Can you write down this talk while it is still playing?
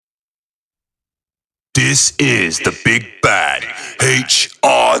This is the big bad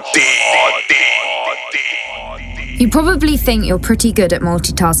HRD. You probably think you're pretty good at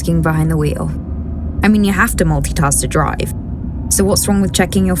multitasking behind the wheel. I mean, you have to multitask to drive. So what's wrong with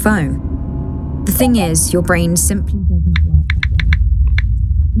checking your phone? The thing is, your brain simply doesn't work that way.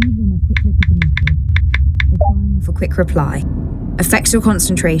 Even a quick look at a message or firing off a quick reply affects your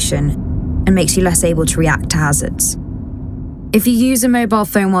concentration and makes you less able to react to hazards. If you use a mobile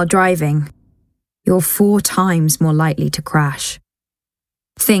phone while driving, you're 4 times more likely to crash.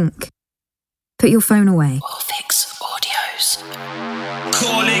 Think. Put your phone away. Orfix Audios.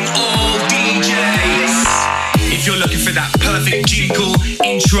 Calling all DJs. If you're looking for that perfect jingle,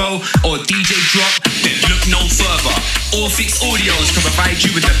 intro, or DJ drop, then look no further. Orfix Audios can provide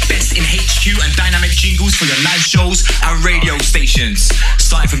you with the best in HQ and dynamic jingles for your live shows and radio stations.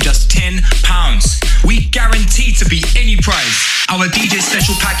 Starting from just £10. We guarantee to beat any price. Our DJ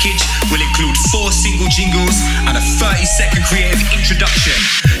special package will include 4 single jingles and a 30-second creative introduction.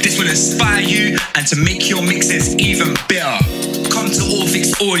 This will inspire you and to make your mixes even better. Come to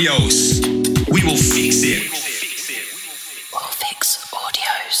Orfix Audios. We will fix it. Orfix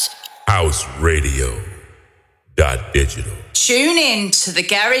Audios. House Radio. Digital. Tune in to the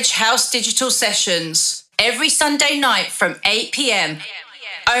Garage House Digital Sessions every Sunday night from 8 p.m.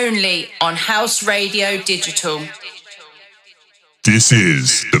 only on House Radio Digital. This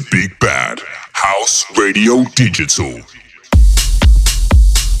is the big bad House Radio Digital.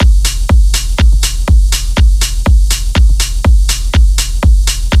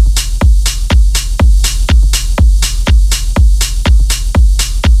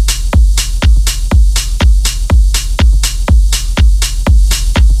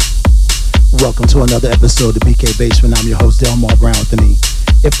 Welcome to another episode of BK Basement. I'm your host, Delmar Brown Anthony.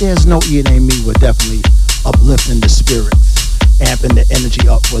 If there's no E, it ain't me. We're definitely uplifting the spirits, amping the energy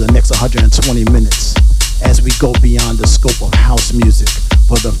up for the next 120 minutes as we go beyond the scope of house music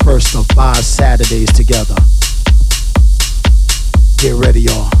for the first of 5 Saturdays together. Get ready,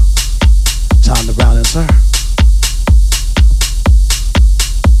 y'all. Time to round and sir.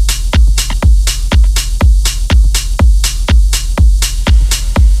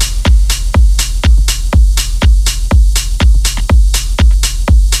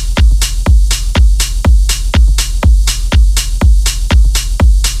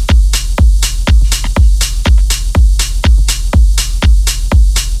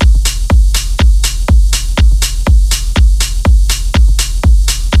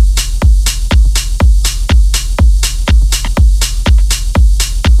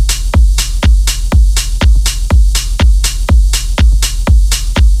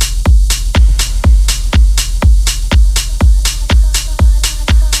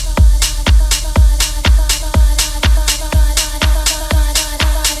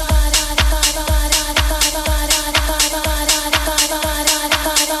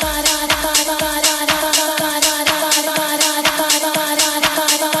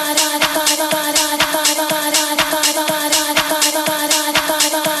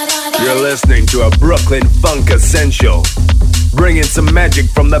 Listening to a Brooklyn funk essential, bringing some magic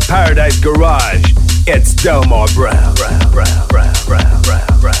from the Paradise Garage. It's Delmar Brown.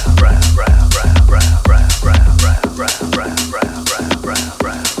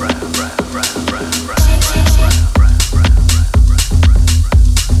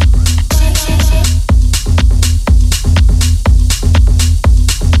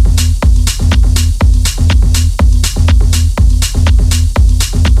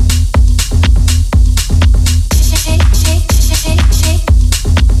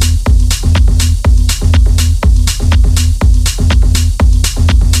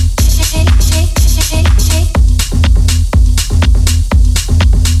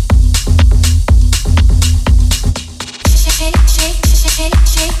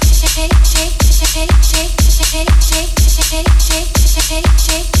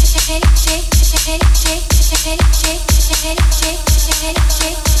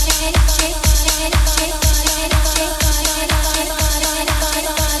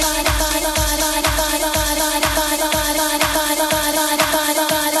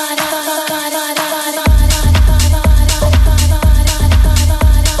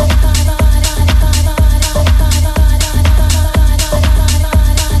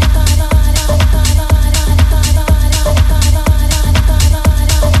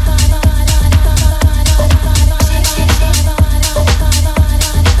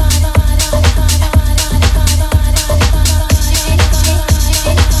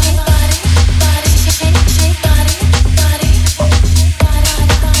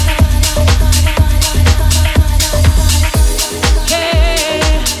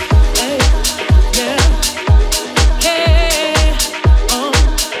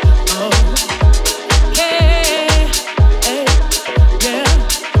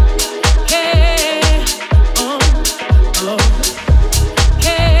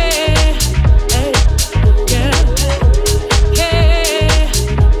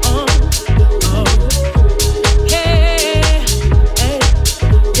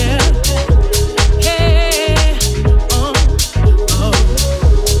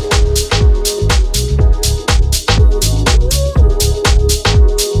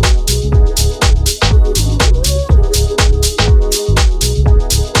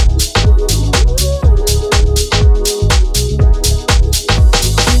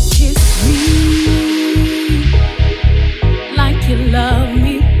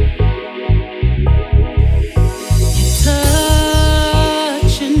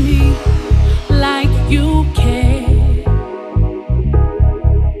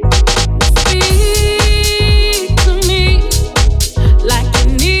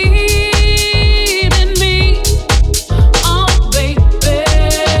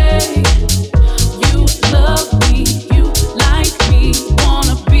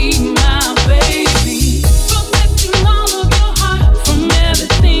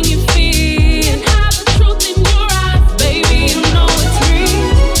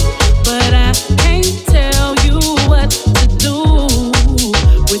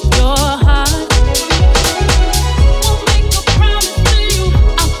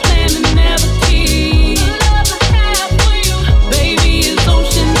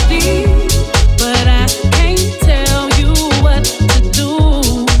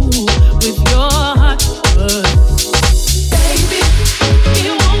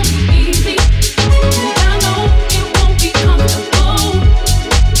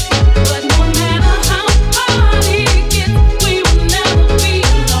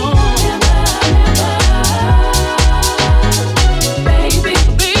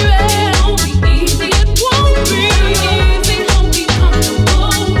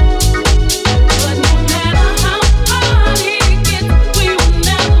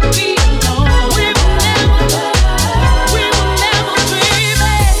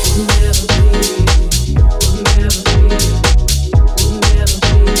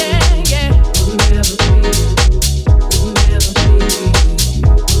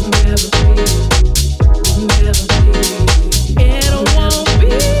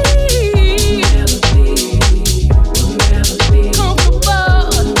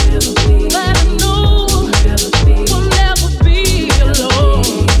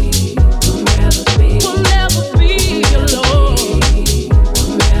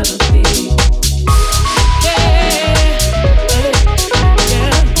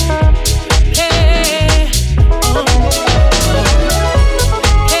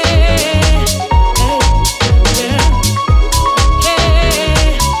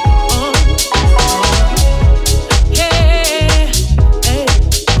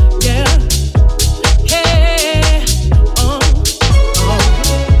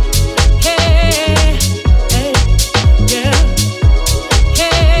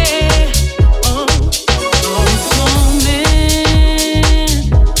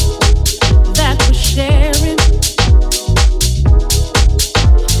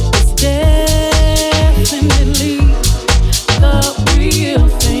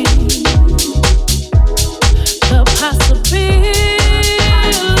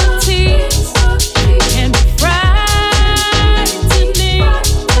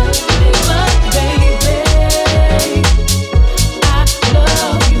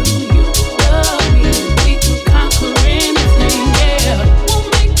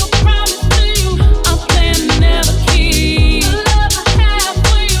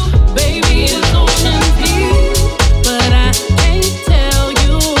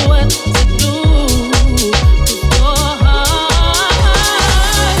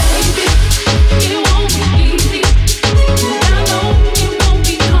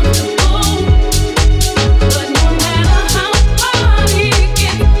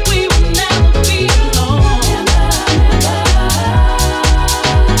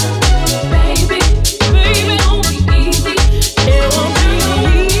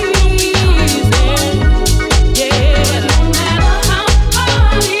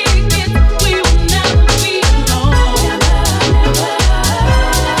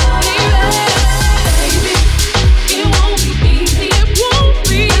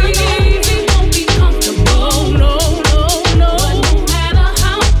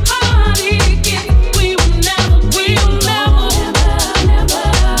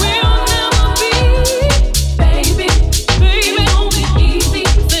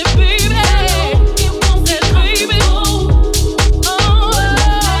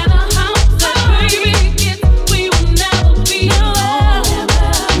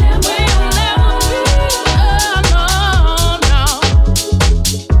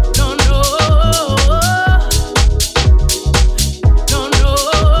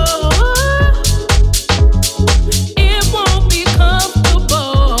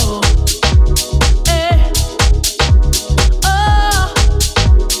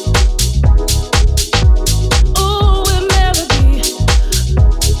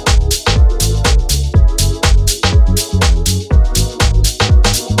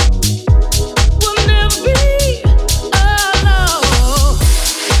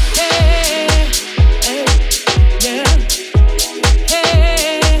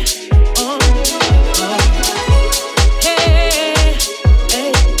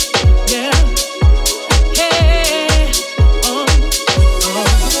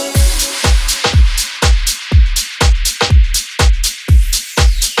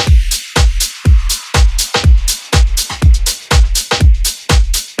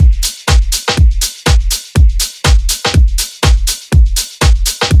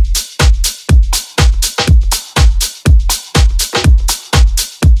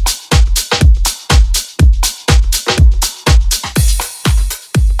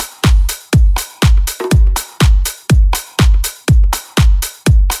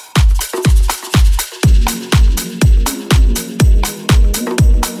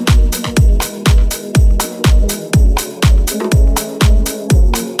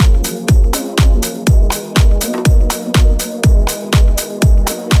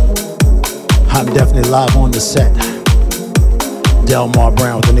 I'm definitely live on the set. Delmar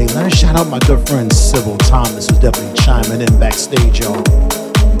Brown with the name. Let me shout out my good friend Sybil Thomas, who's definitely chiming in backstage, y'all.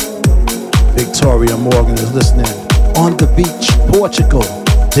 Victoria Morgan is listening on the beach, Portugal.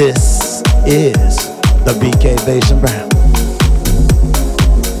 This is the BK Bass and Brown.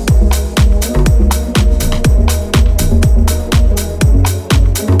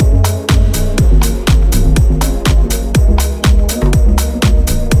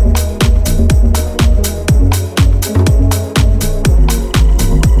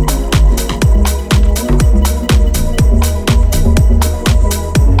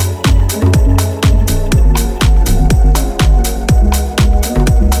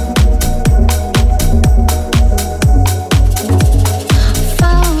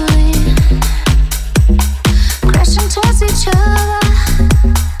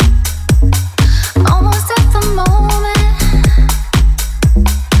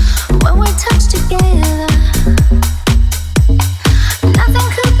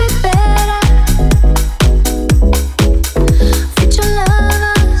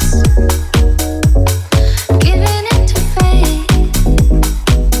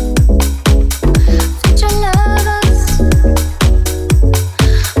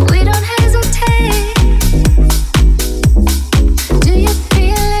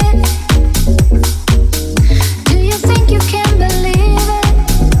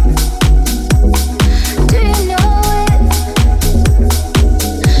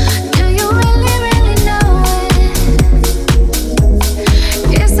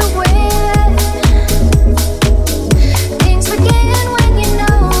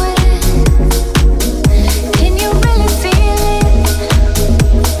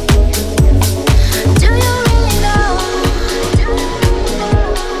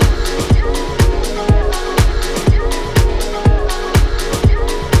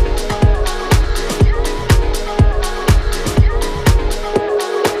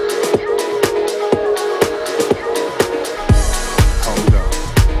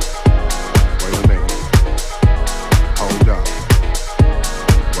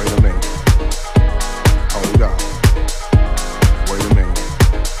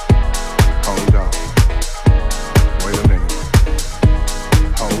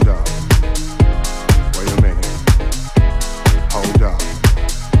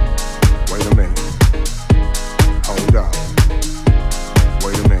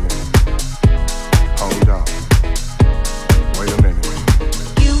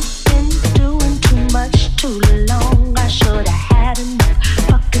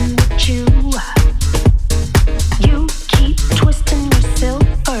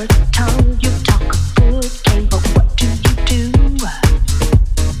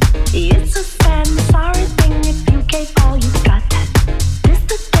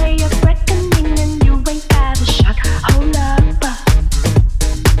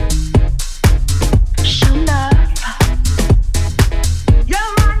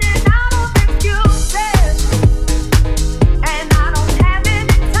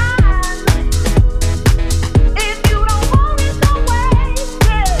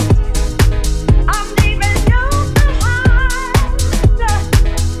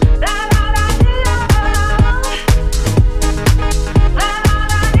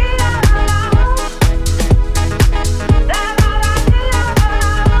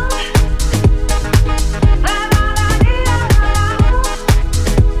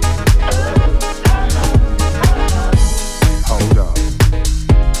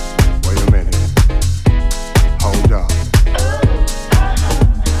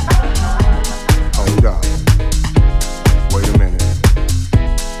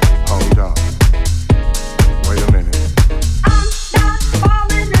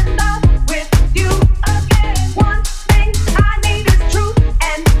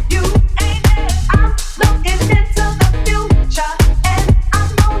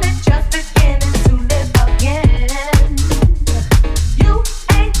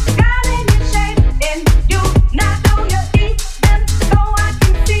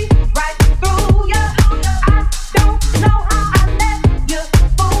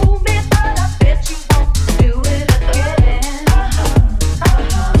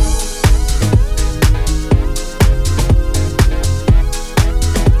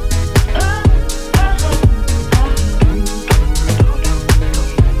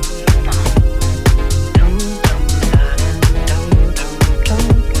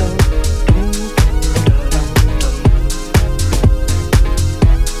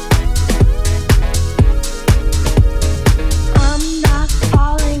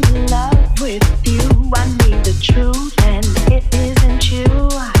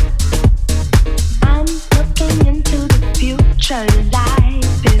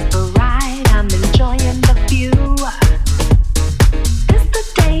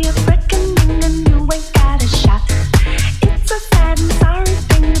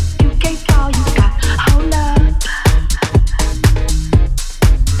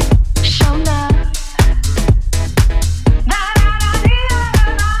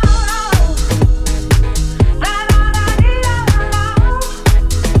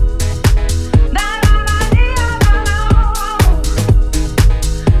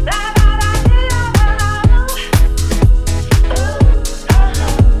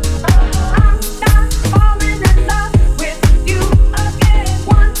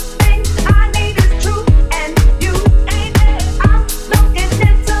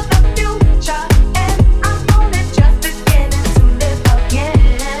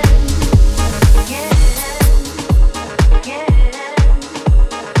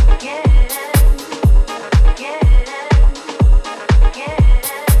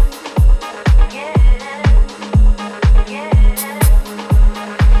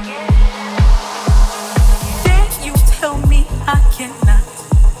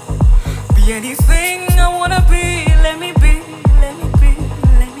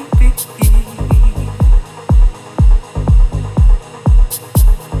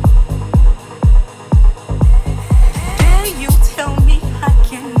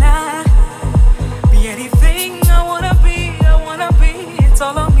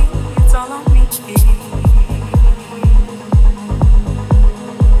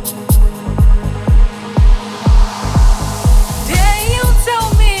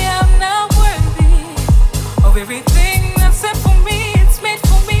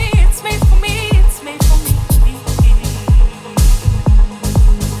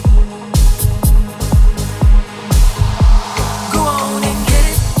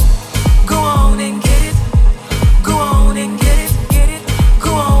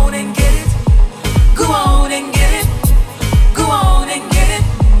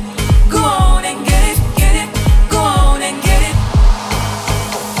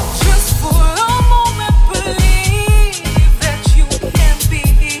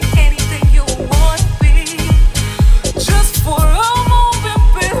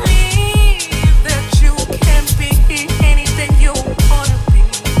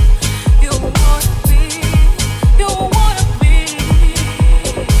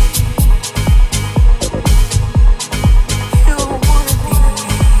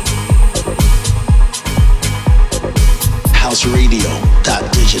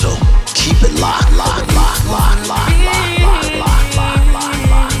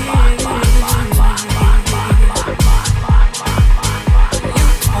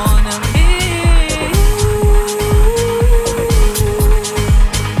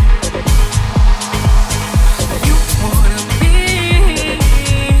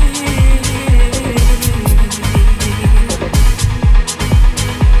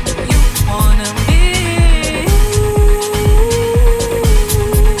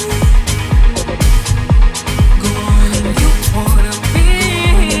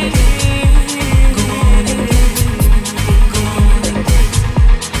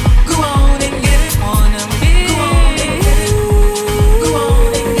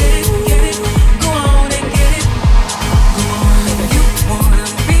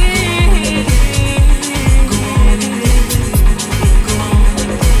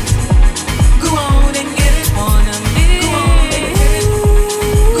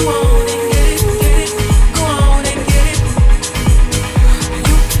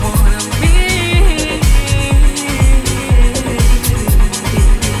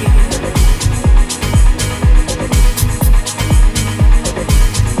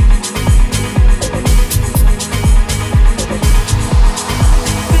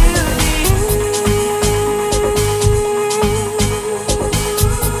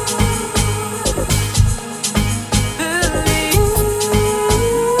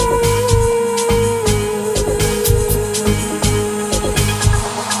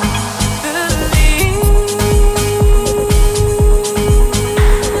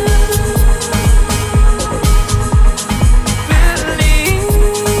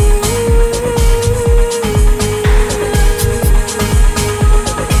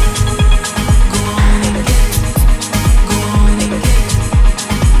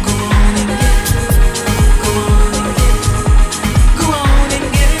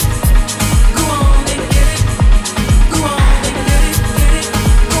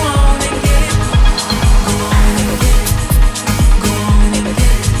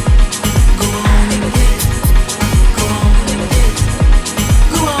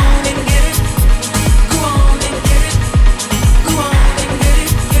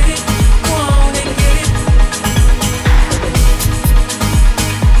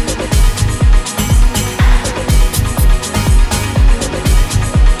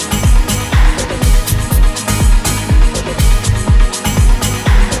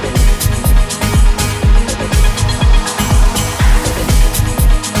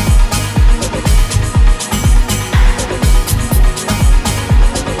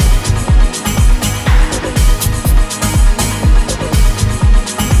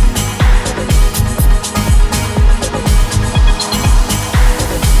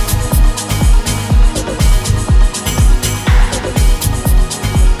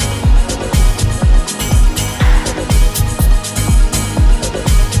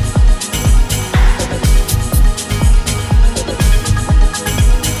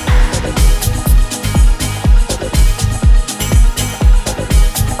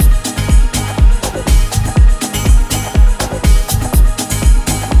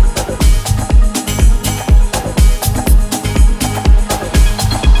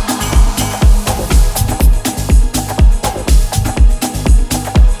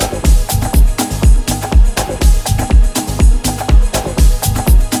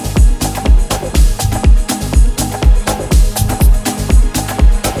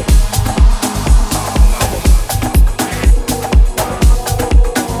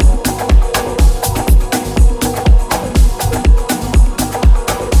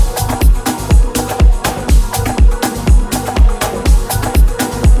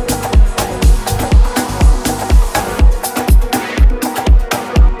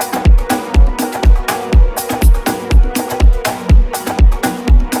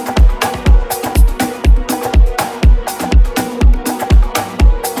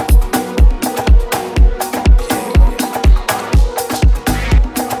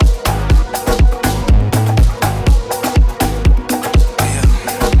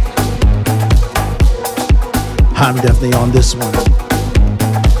 I'm definitely on this one.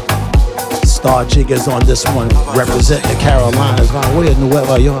 Star Jiggers on this one. Represent the Carolinas. Man, where in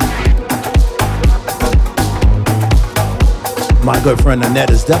Nueva York? My good friend Annette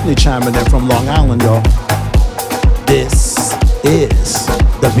is definitely chiming in from Long Island, y'all. This is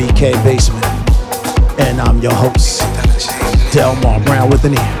the BK Basement. And I'm your host, Delmar Brown with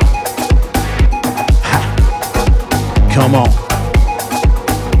an E. Ha. Come on.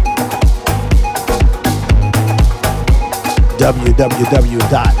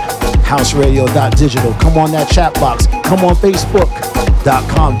 www.houseradio.digital. Come on that chat box. Come on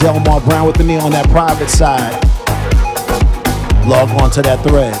Facebook.com. Delmar Brown with me on that private side. Log on to that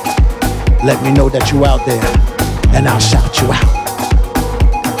thread. Let me know that you out there, and I'll shout you out.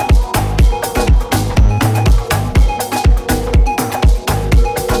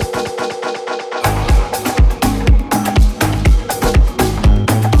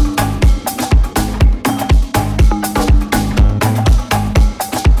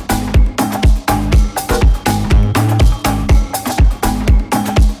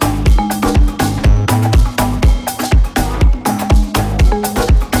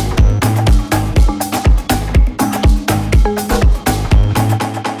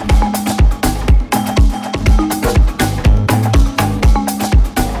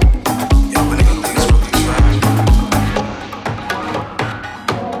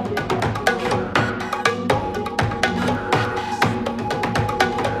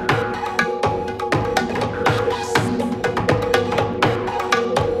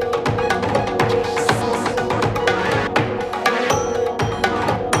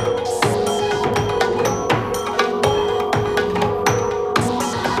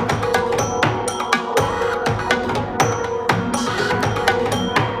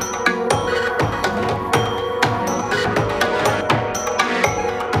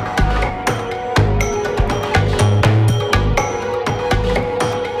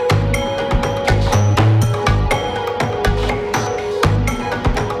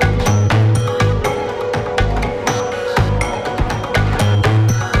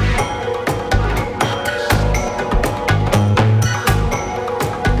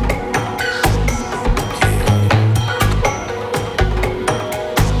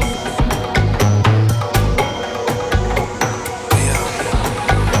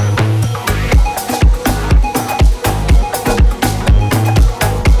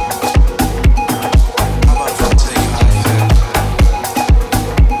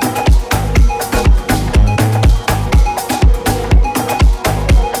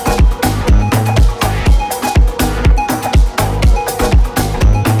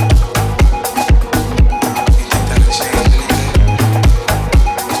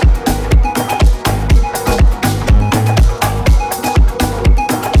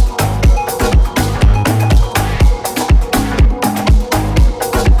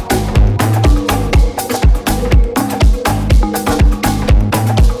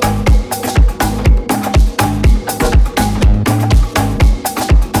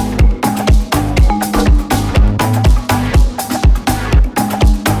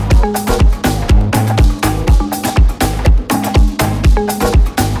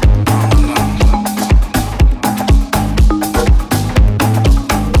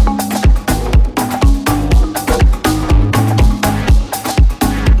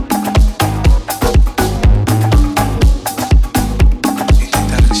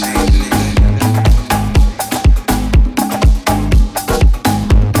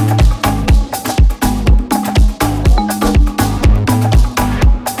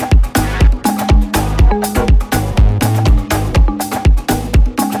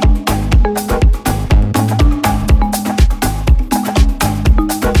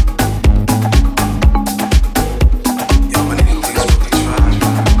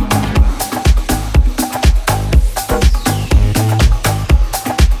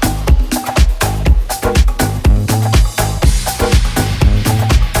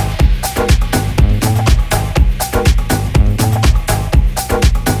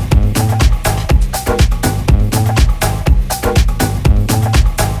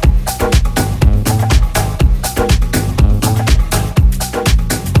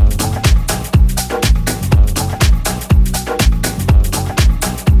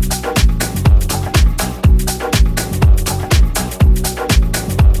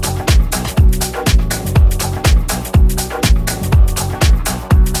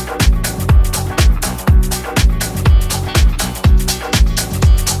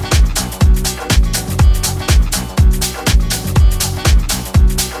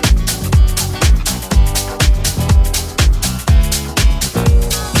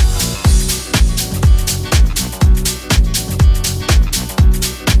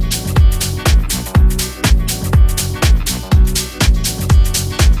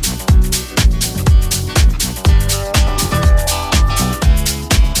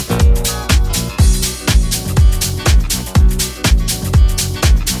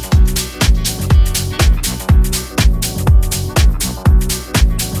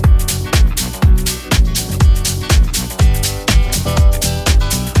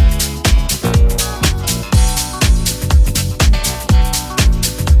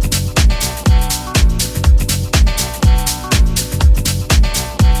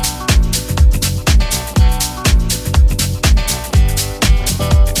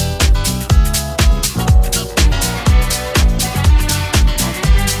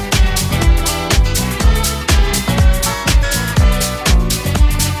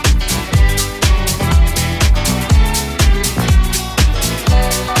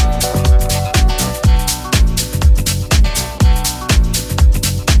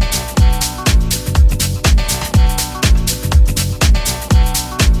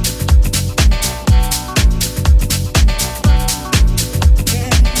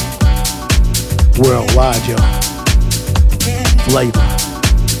 Worldwide, yo. Flavor.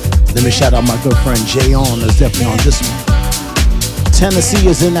 Let me shout out my good friend Jay On, that's definitely on this one. Tennessee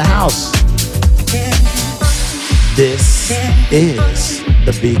is in the house. This is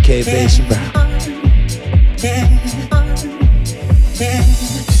the BK Bass Round.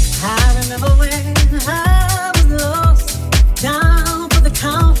 I remember when I was lost, down for the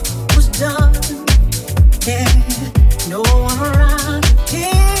count was done. Yeah, no one around to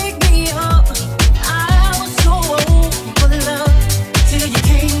pick me up. I was so old for the love till you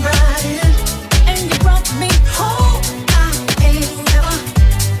came right in and you brought me home. I ain't never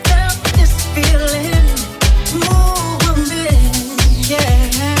felt this feeling. Ooh, a minute, yeah.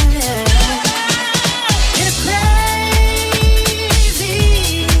 It's crazy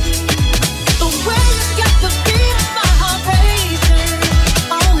the way you got the beat of my heart racing.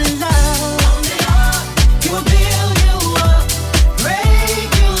 Only love, you will build you up, break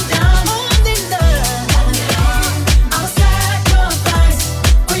you down. Only love, I'll sacrifice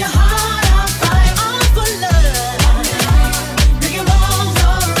for your heart. I'll fight all for love. Make your wrongs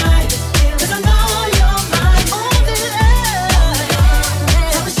alright, 'cause I know you're mine. Only love,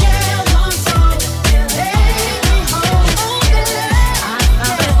 have a share one soul, take me home. Only love, I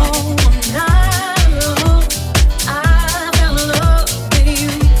found home, I'm not alone. I found love with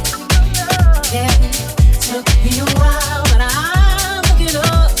you. Yeah, took me a while, but I'm looking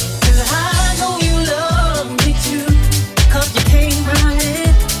up, 'cause I know you love me too. 'Cause you came right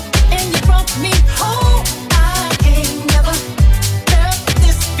in and you brought me home. I ain't never felt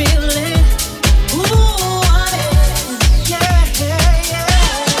this feeling. Ooh, yeah, yeah.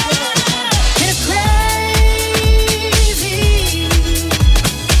 It's crazy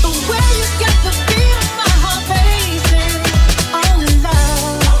the way you got the beat of my heart racing. Only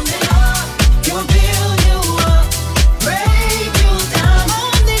love, you will build you up, break you down.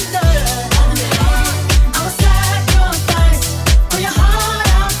 Only love, I will sacrifice for your heart.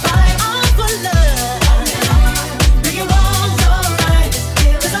 I'll fight all for love. Make your wrongs alright,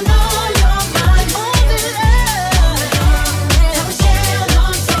 'cause I know you're mine. Only love, have a share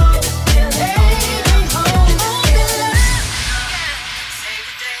one soul, take me home. Only love. Save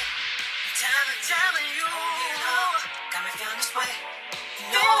the day, telling you, got me feeling this way,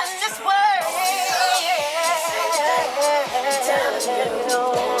 feeling this way. Telling you,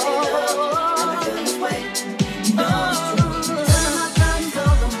 got me feeling this way.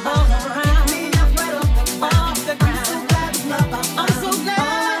 I'm so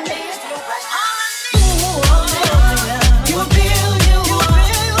glad you will build you up,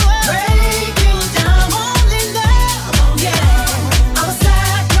 break you down. Only love, yeah. I will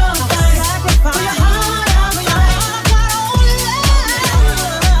sacrifice for your heart. I'll fight. Only love,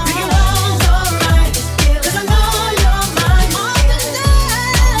 make your wrongs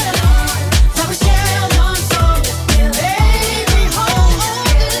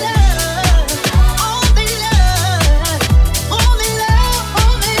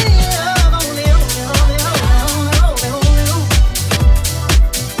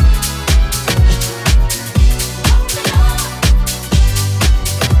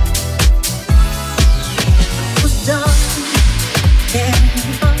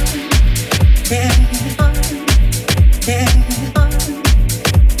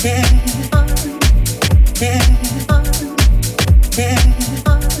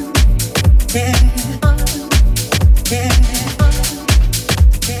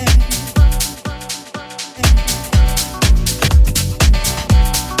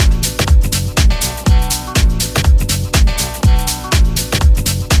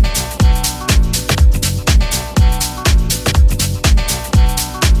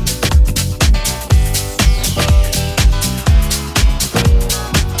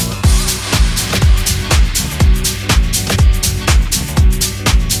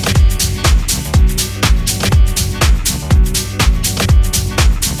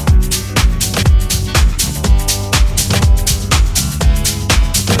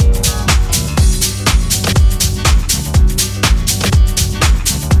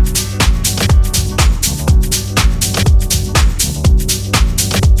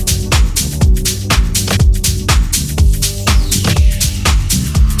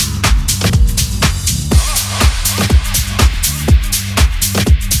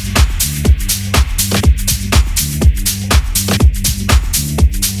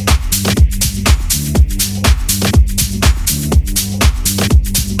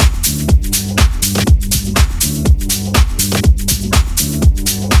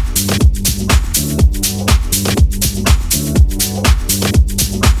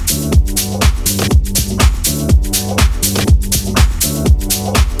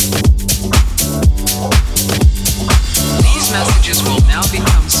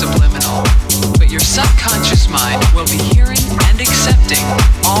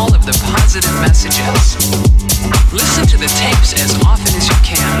accepting all of the positive messages. Listen to the tapes as often as you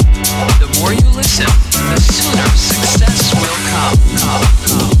can. The more you listen, the sooner success will come.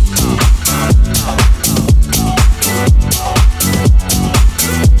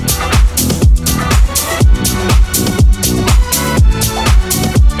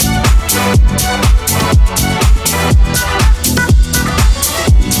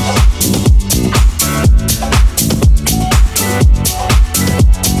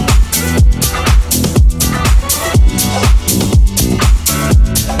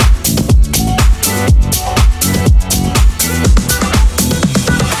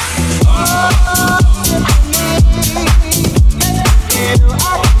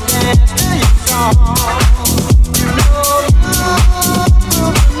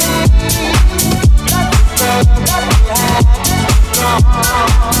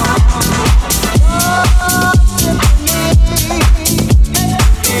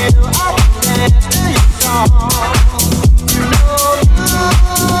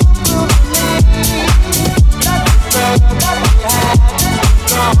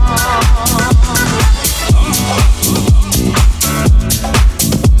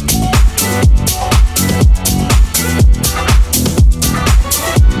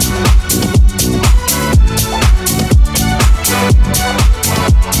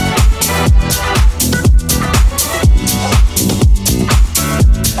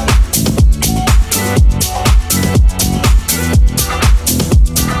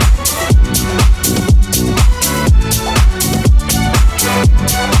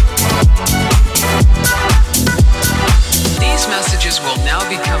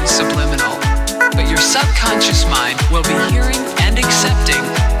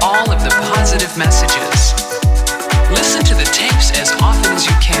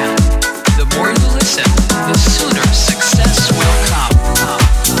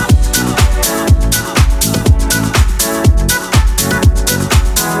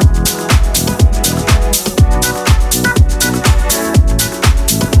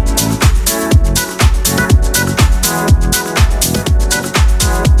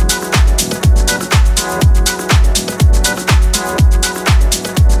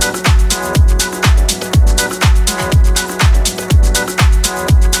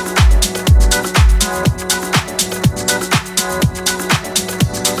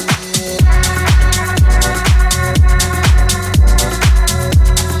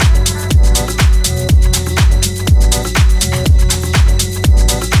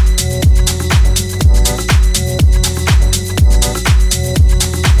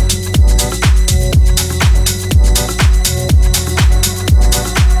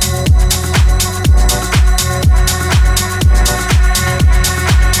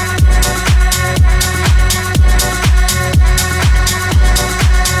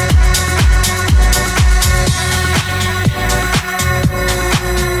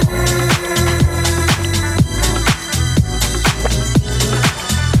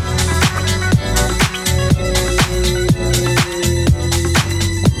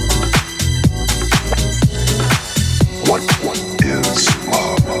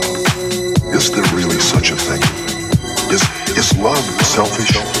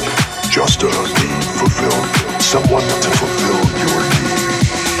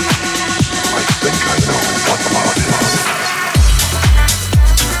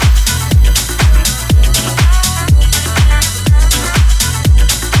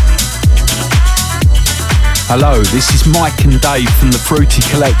 Hello, this is Mike and Dave from the Fruity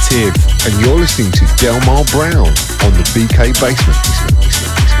Collective. And you're listening to Delmar Brown on the BK Basement.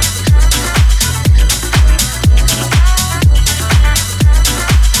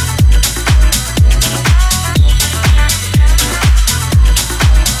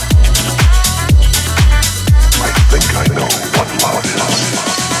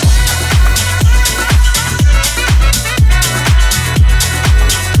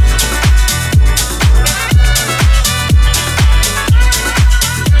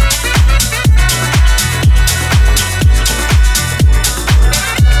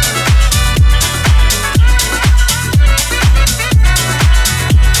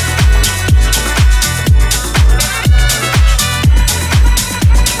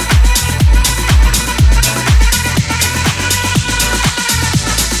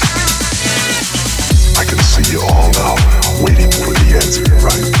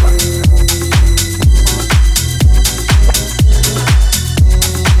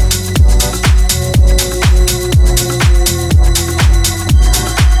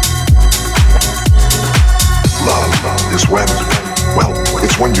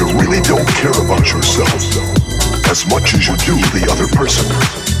 person.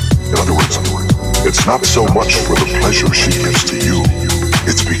 In other words, it's not so much for the pleasure she gives to you,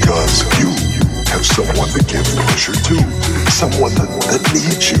 it's because you have someone to give pleasure to, someone that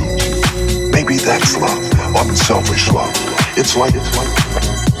needs you. Maybe that's love, unselfish love. It's like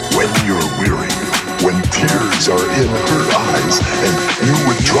when you're weary, when tears are in her eyes and you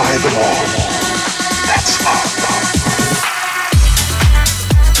would dry them off. That's love.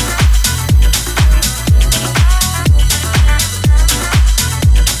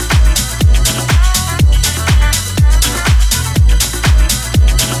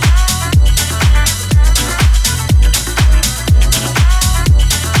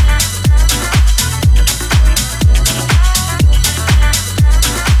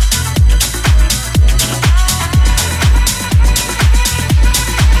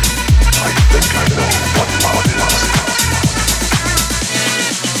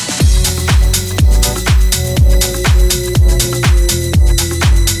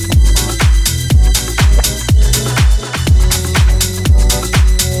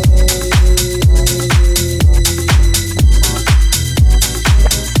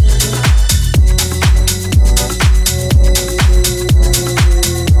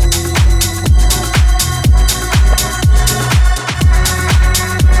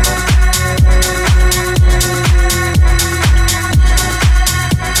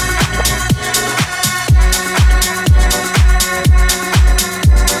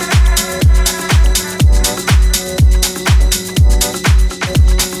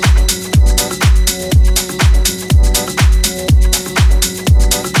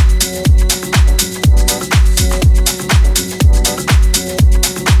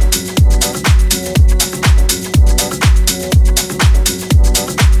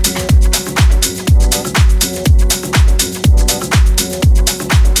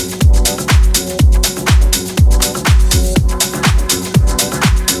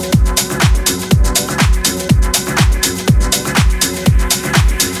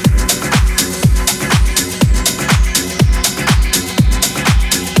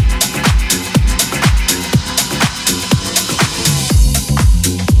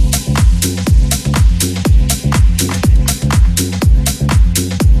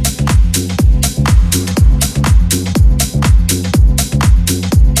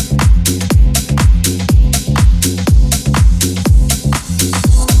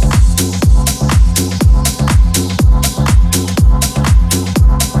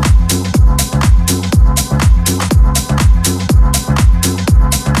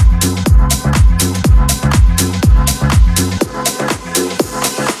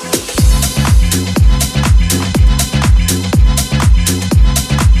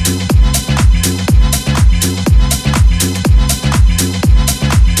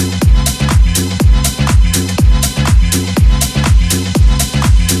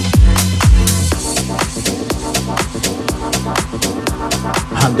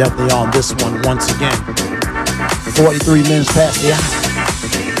 Definitely on this one once again. 43 minutes past the hour.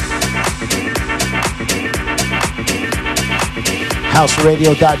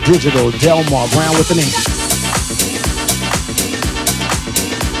 HouseRadio.digital, Delmar Brown with an E.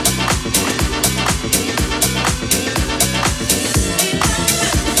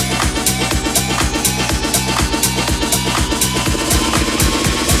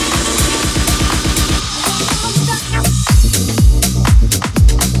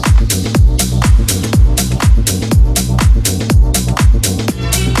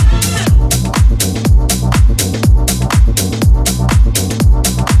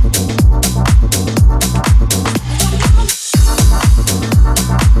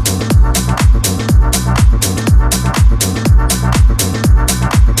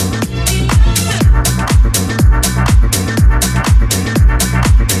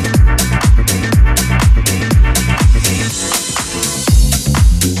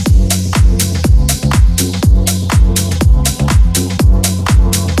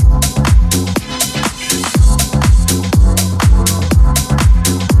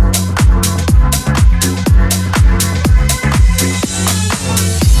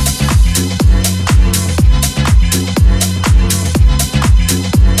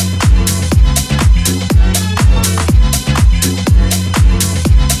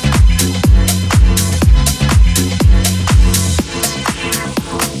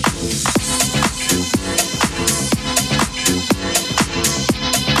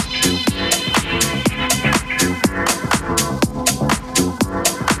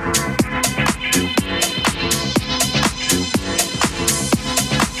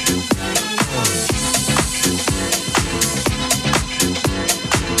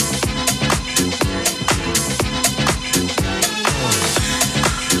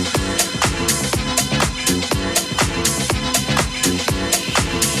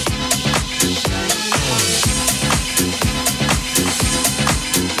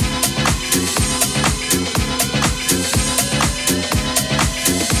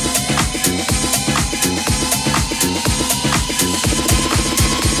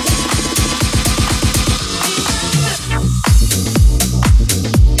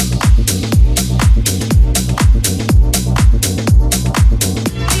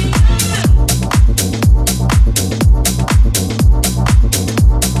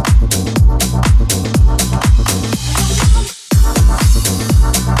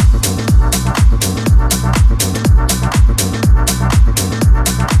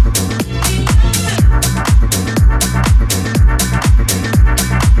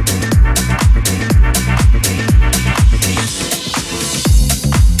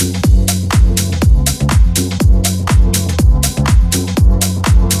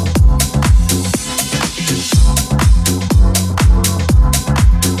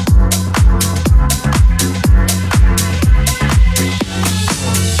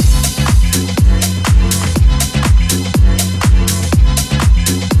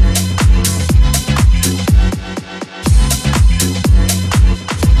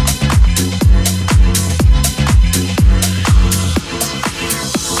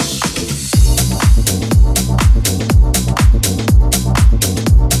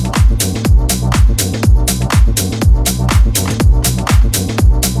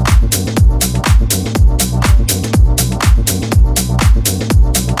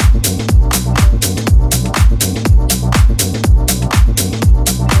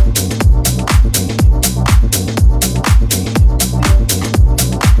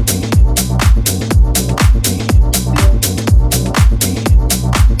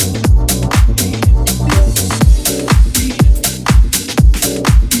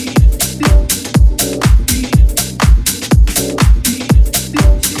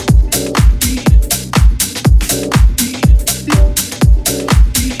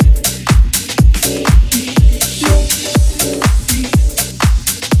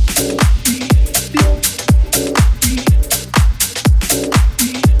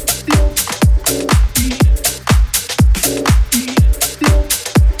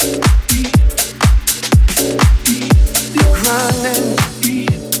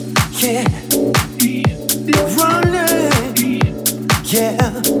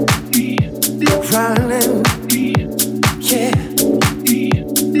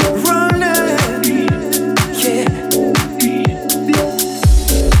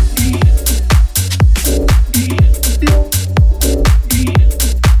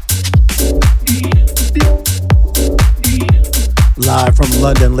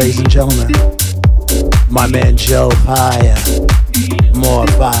 London, ladies and gentlemen. My man Joe Fire. More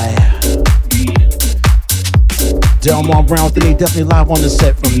fire. Delmar Brown with me, definitely live on the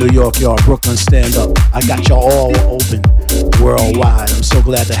set from New York Yard, Brooklyn Stand Up. I got y'all all open worldwide. I'm so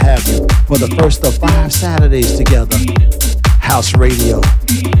glad to have you for the first of 5 Saturdays together. House Radio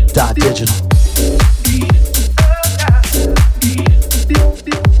Digital.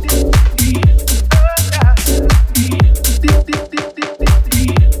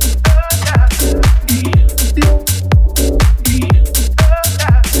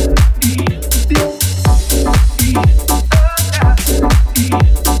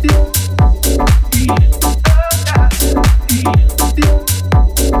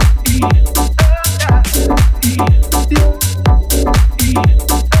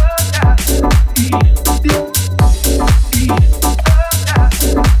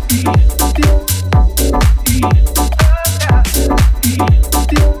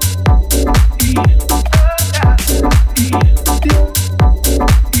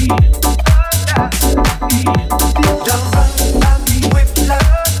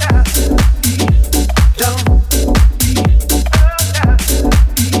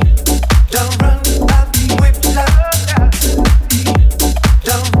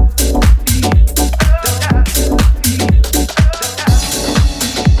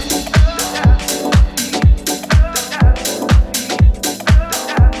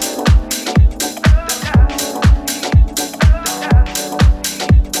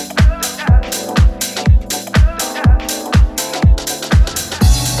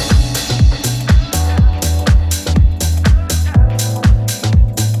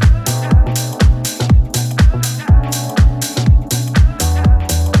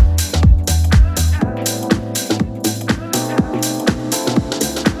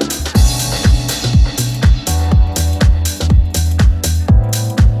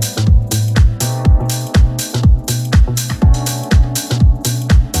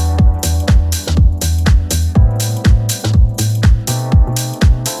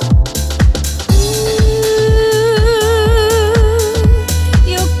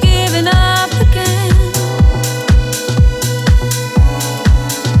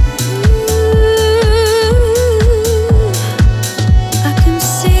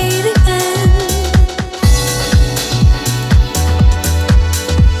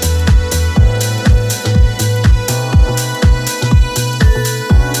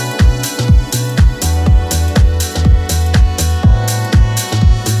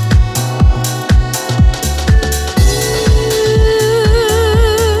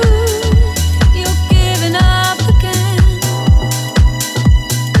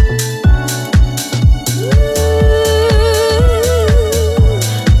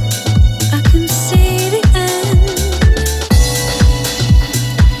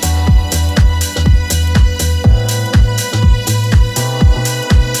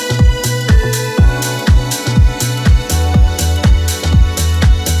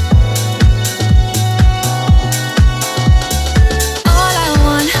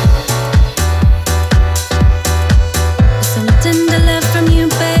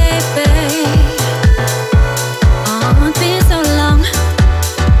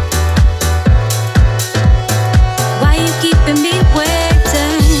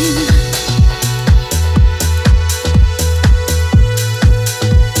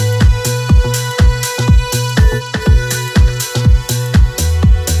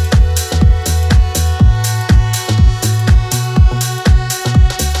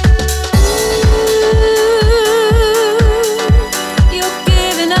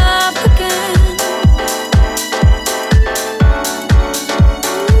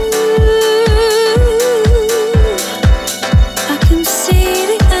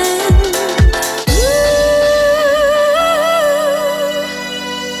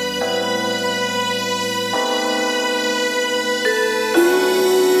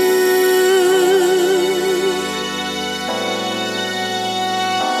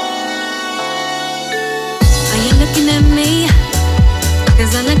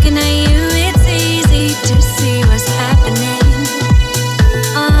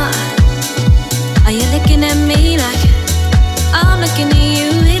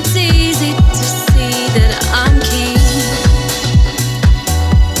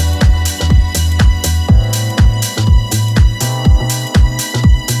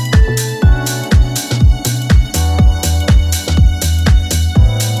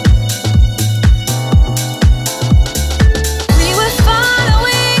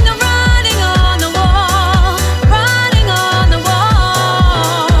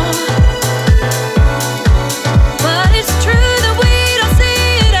 But it's true that we don't see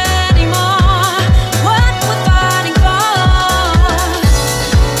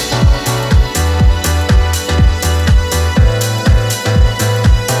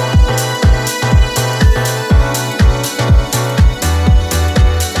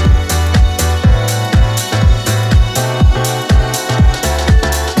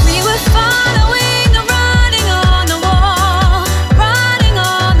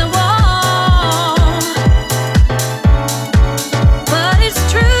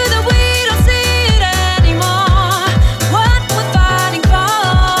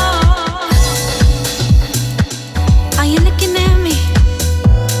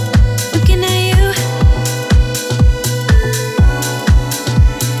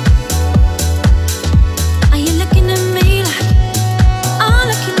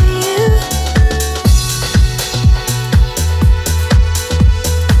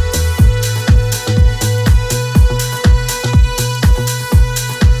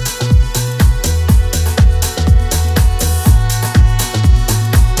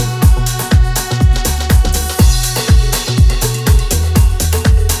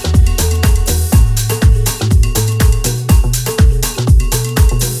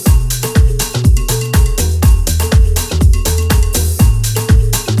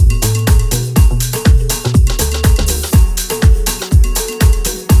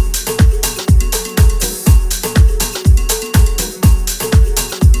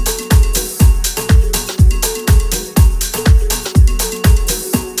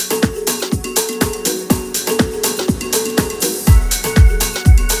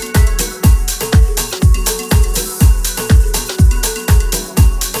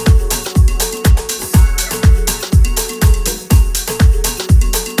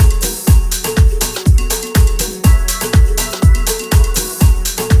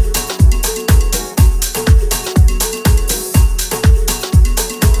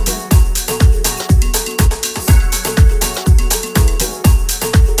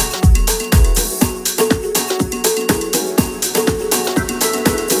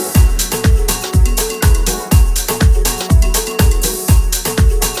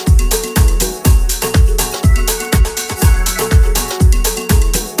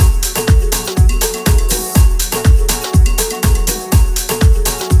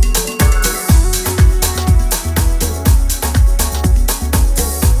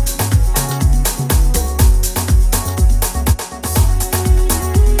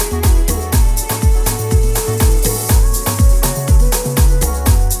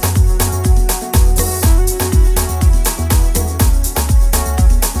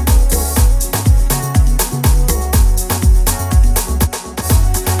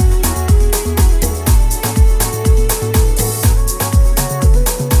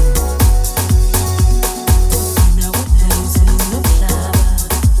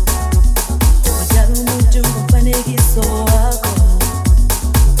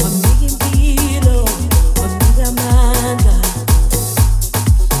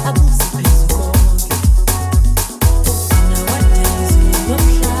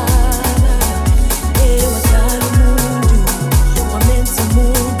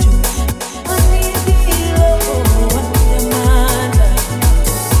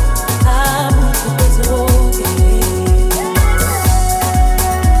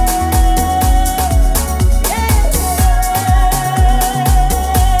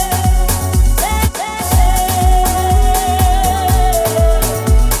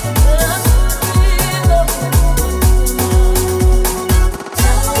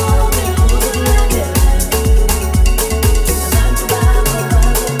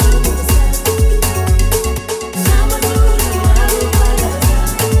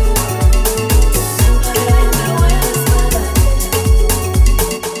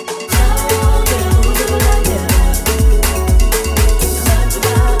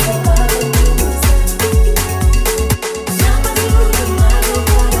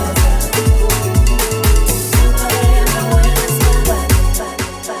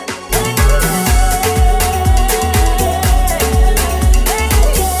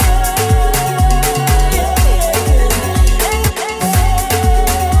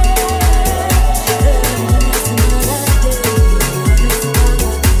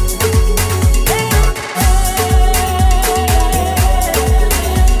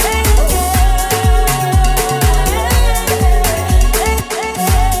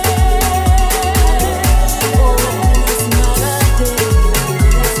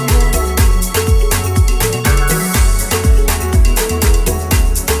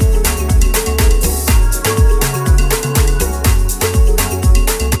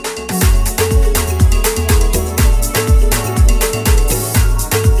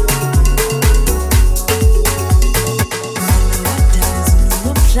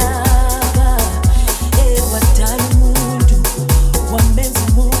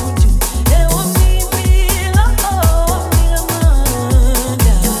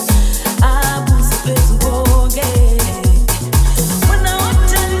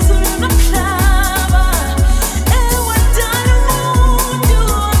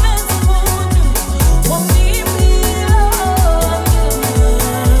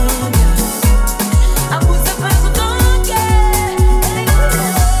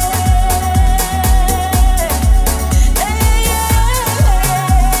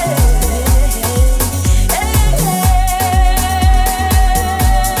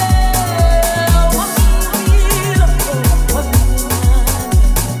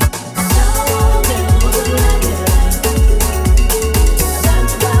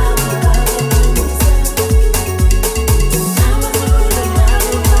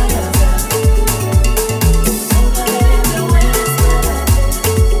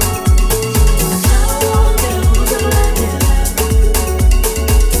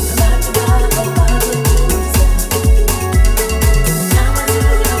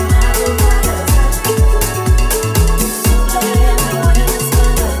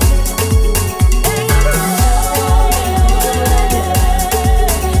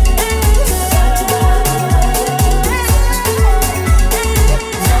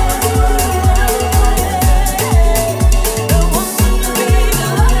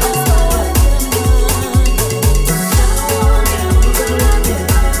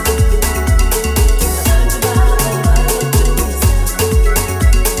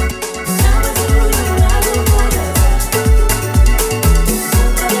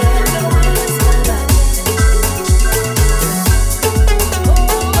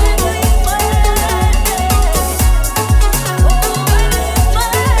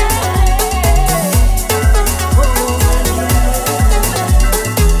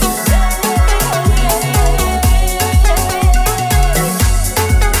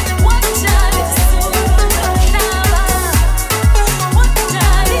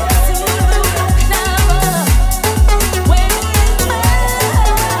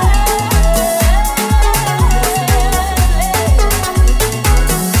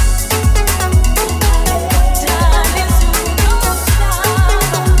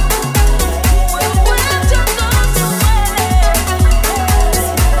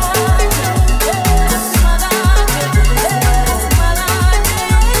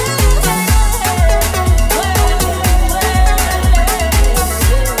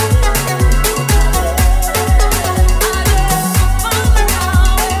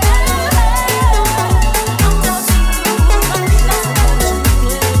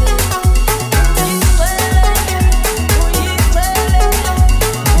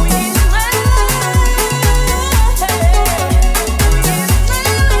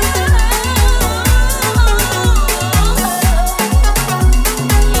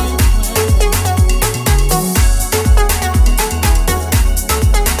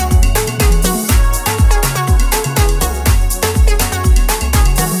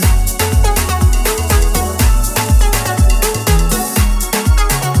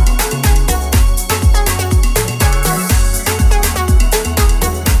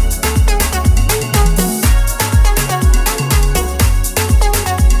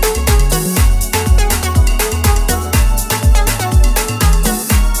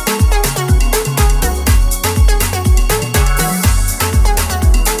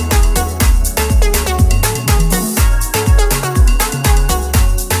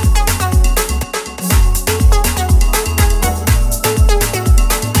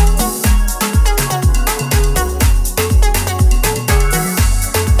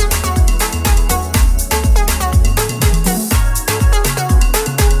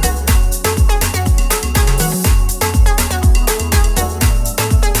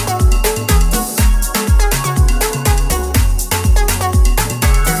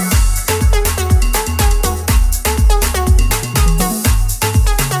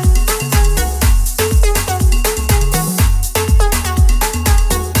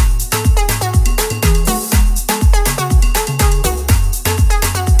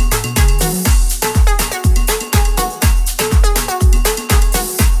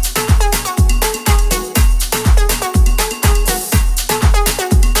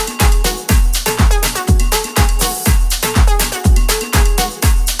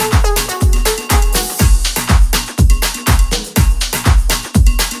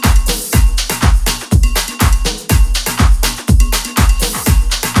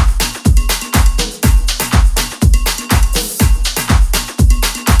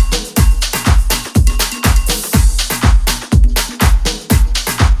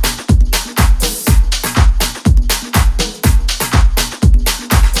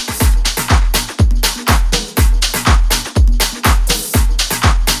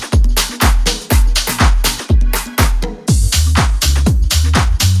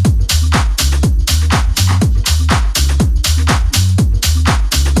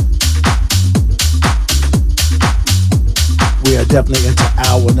are definitely into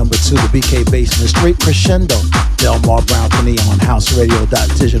hour number 2, the BK Basement, straight crescendo. Delmar Brown Finney on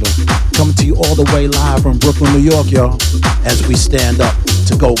houseradio.digital. Coming to you all the way live from Brooklyn, New York, y'all, as we stand up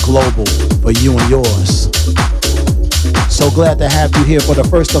to go global for you and yours. So glad to have you here for the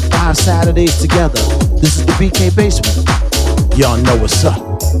first of 5 Saturdays together. This is the BK Basement. Y'all know what's up.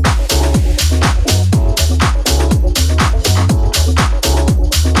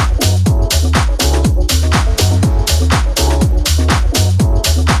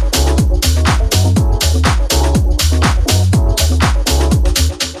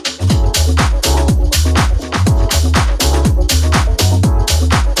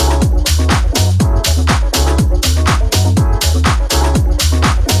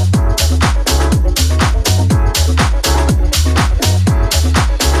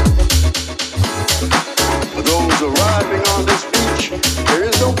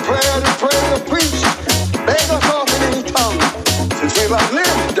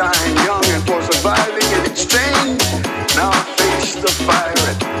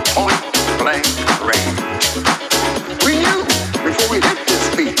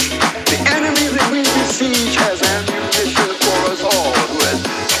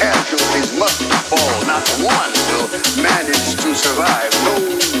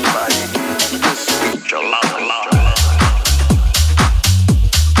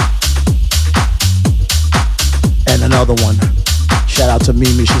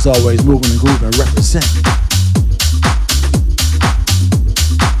 Mimi, she's always moving and grooving, representing.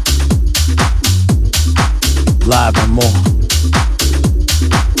 Live and more.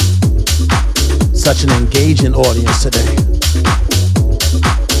 Such an engaging audience today.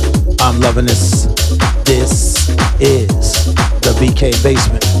 I'm loving this. This is the BK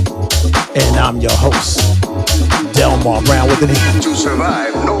Basement, and I'm your host, Delmar Brown with an E. To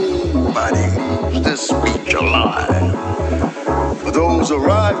survive, nobody moves this beach alive. For those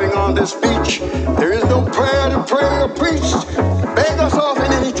arriving on this beach, there is no prayer to pray or preach. Beg us off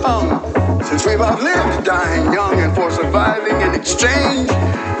in any tongue, since we've outlived dying young, and for surviving in exchange,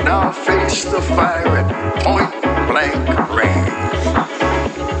 now face the fire at point blank range.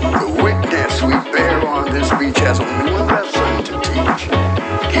 The witness we bear on this beach has only one lesson to teach.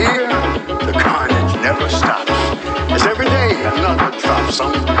 Here, the carnage never stops, as every day another drops.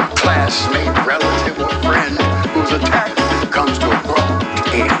 Some classmate, relative, or friend whose attack comes to a abrupt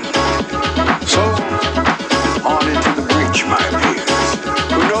end. So, on into the breach, my peers.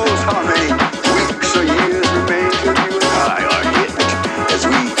 Who knows how many weeks or years remain till you and I are hit as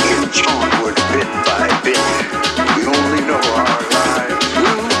we inch onward bit by bit. We only know our lives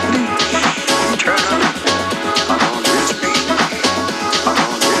will bleach eternally on this beach. On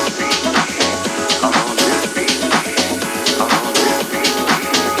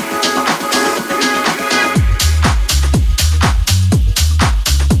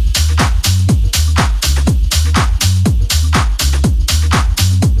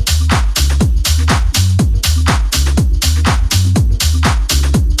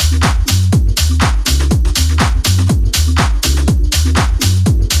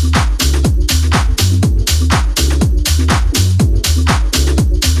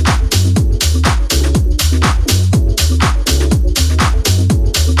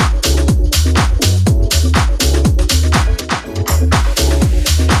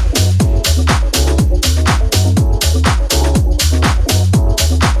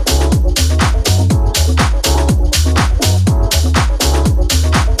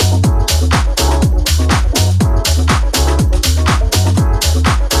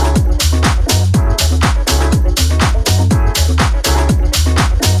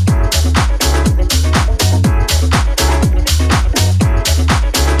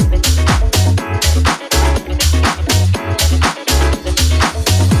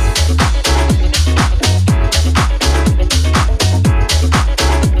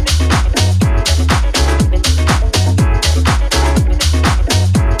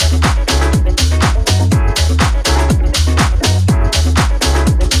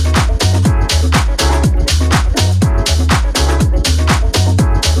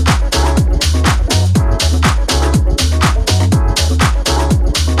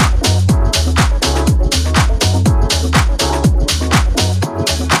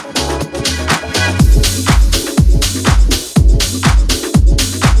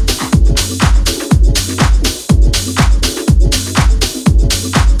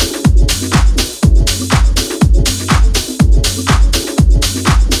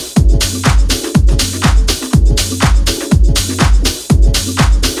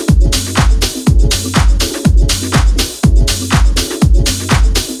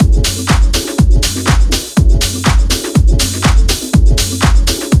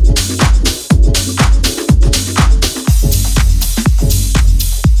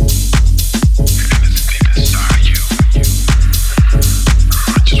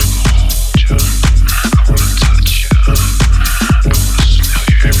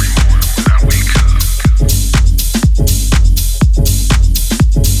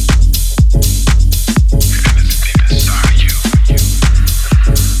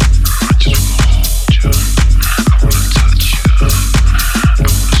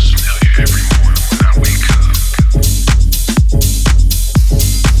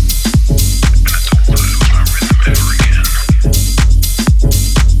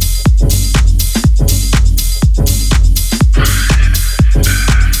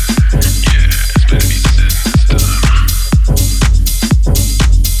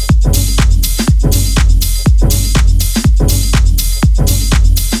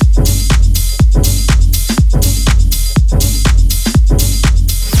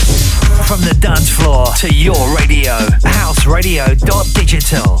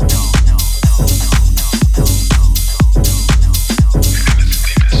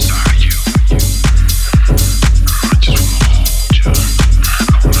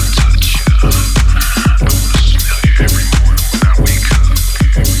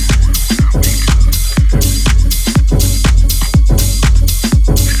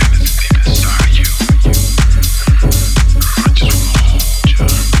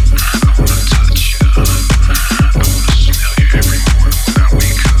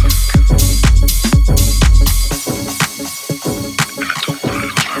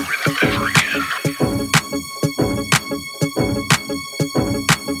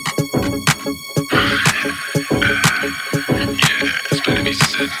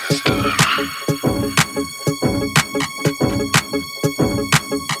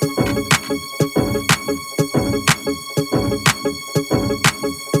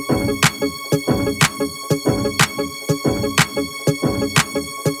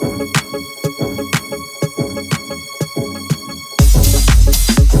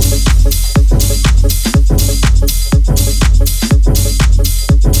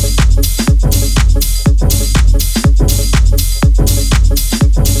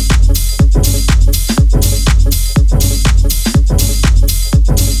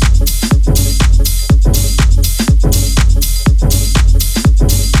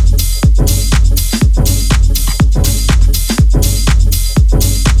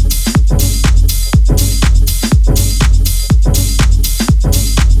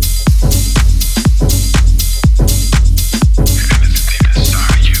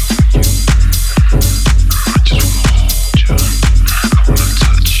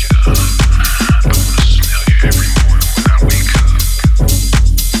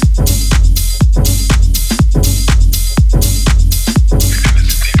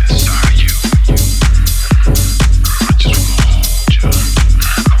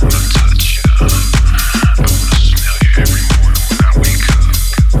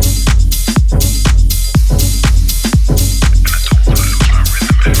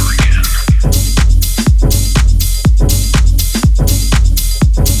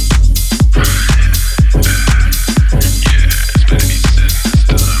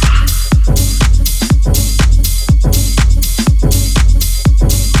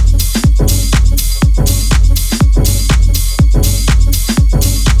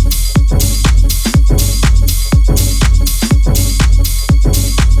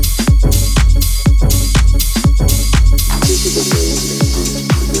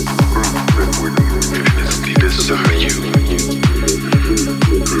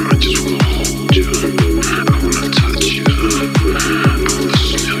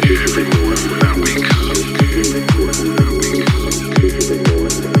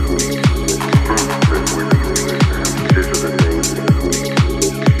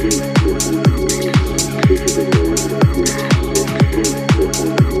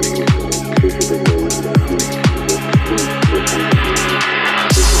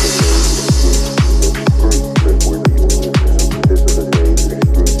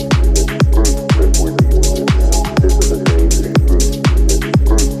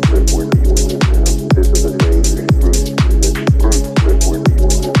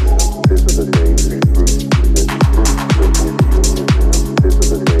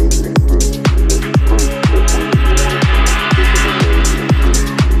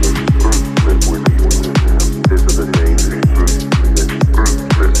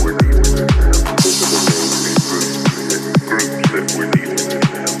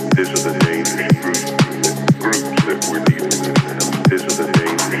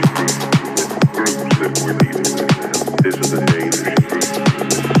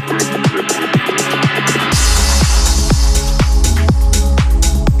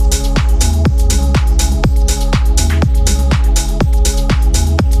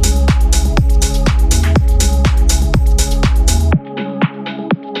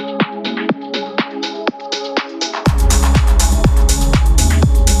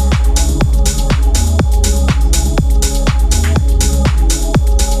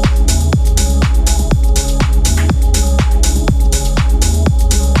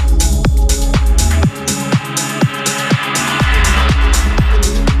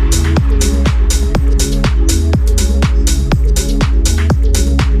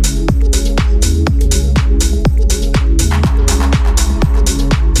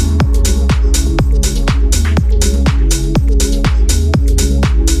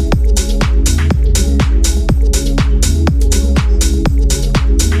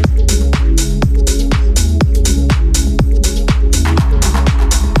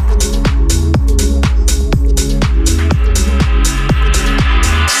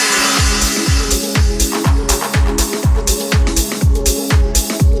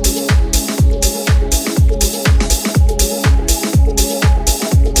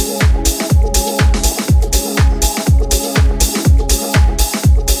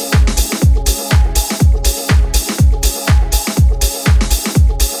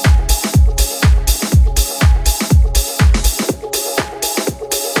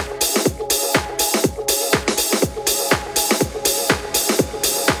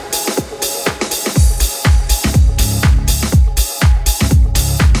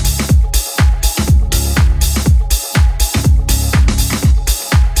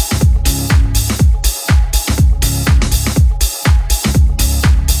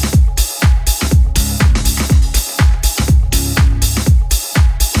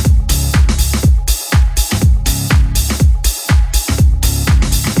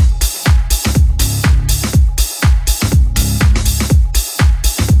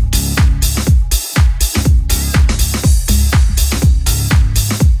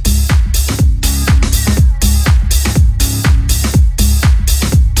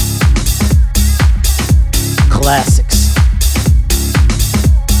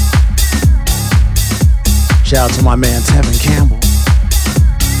Shout out to my man Tevin Campbell.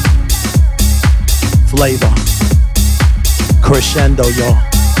 Flavor. Crescendo, y'all.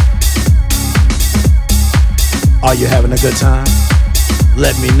 Are you having a good time?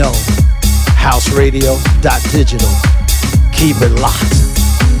 Let me know. houseradio.digital. Keep it locked.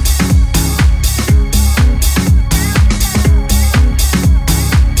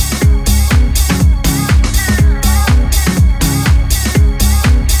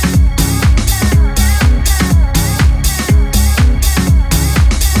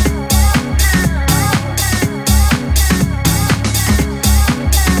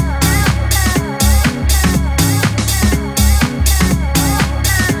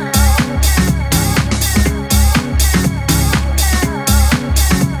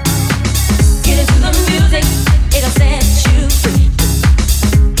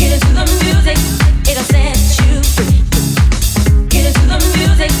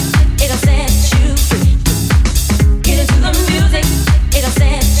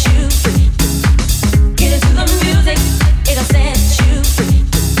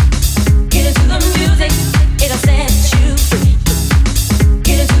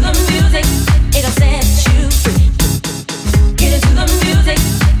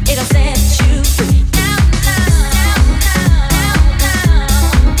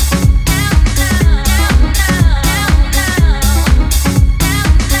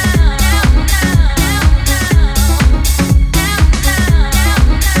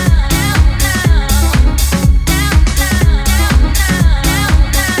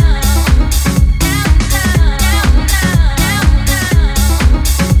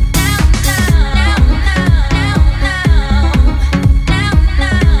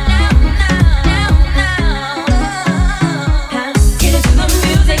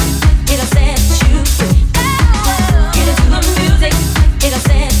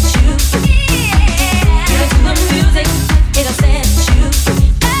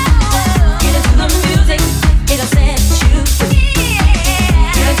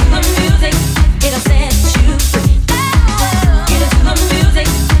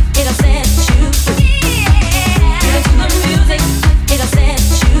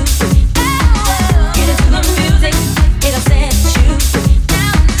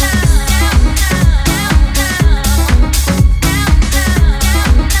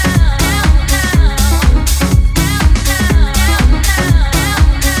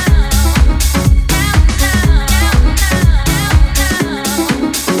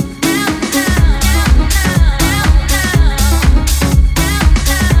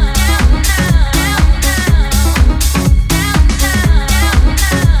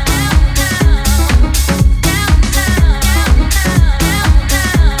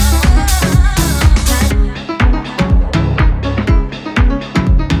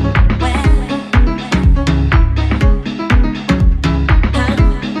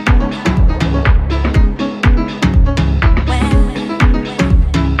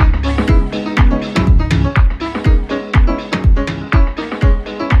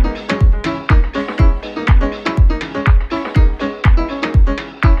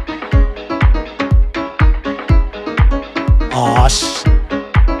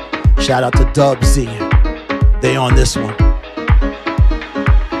 Shout out to Dub Z. They on this one.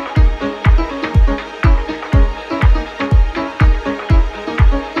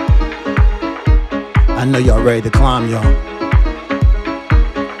 I know y'all ready to climb, y'all.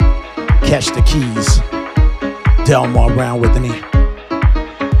 Catch the keys. Delmar Brown with an E.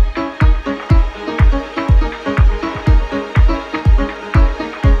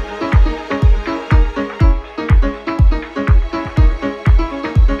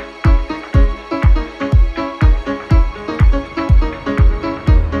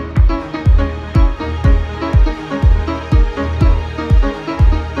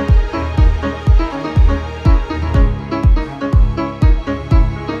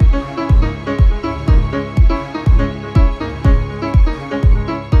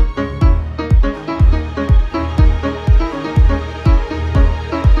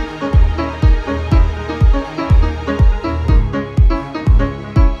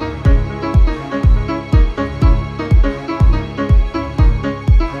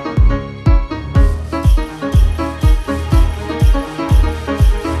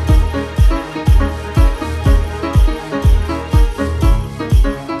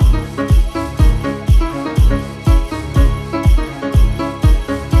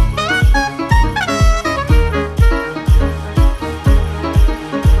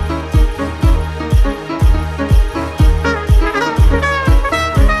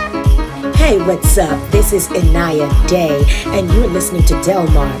 Hey, what's up? This is Inaya Day, and you're listening to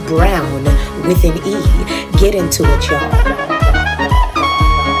Delmar Brown with an E. get into it, y'all.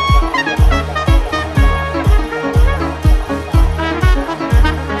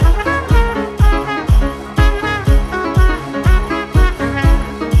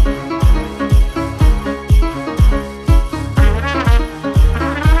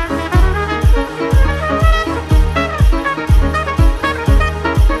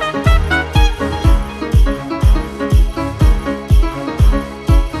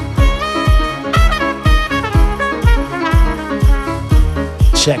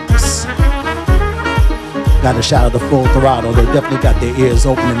 Check this. Got a shot of the full throttle. They definitely got their ears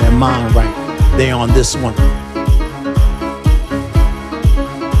open and their mind right. They on this one.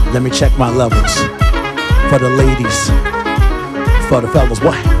 Let me check my levels. For the ladies. For the fellas.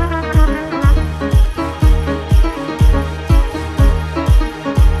 What?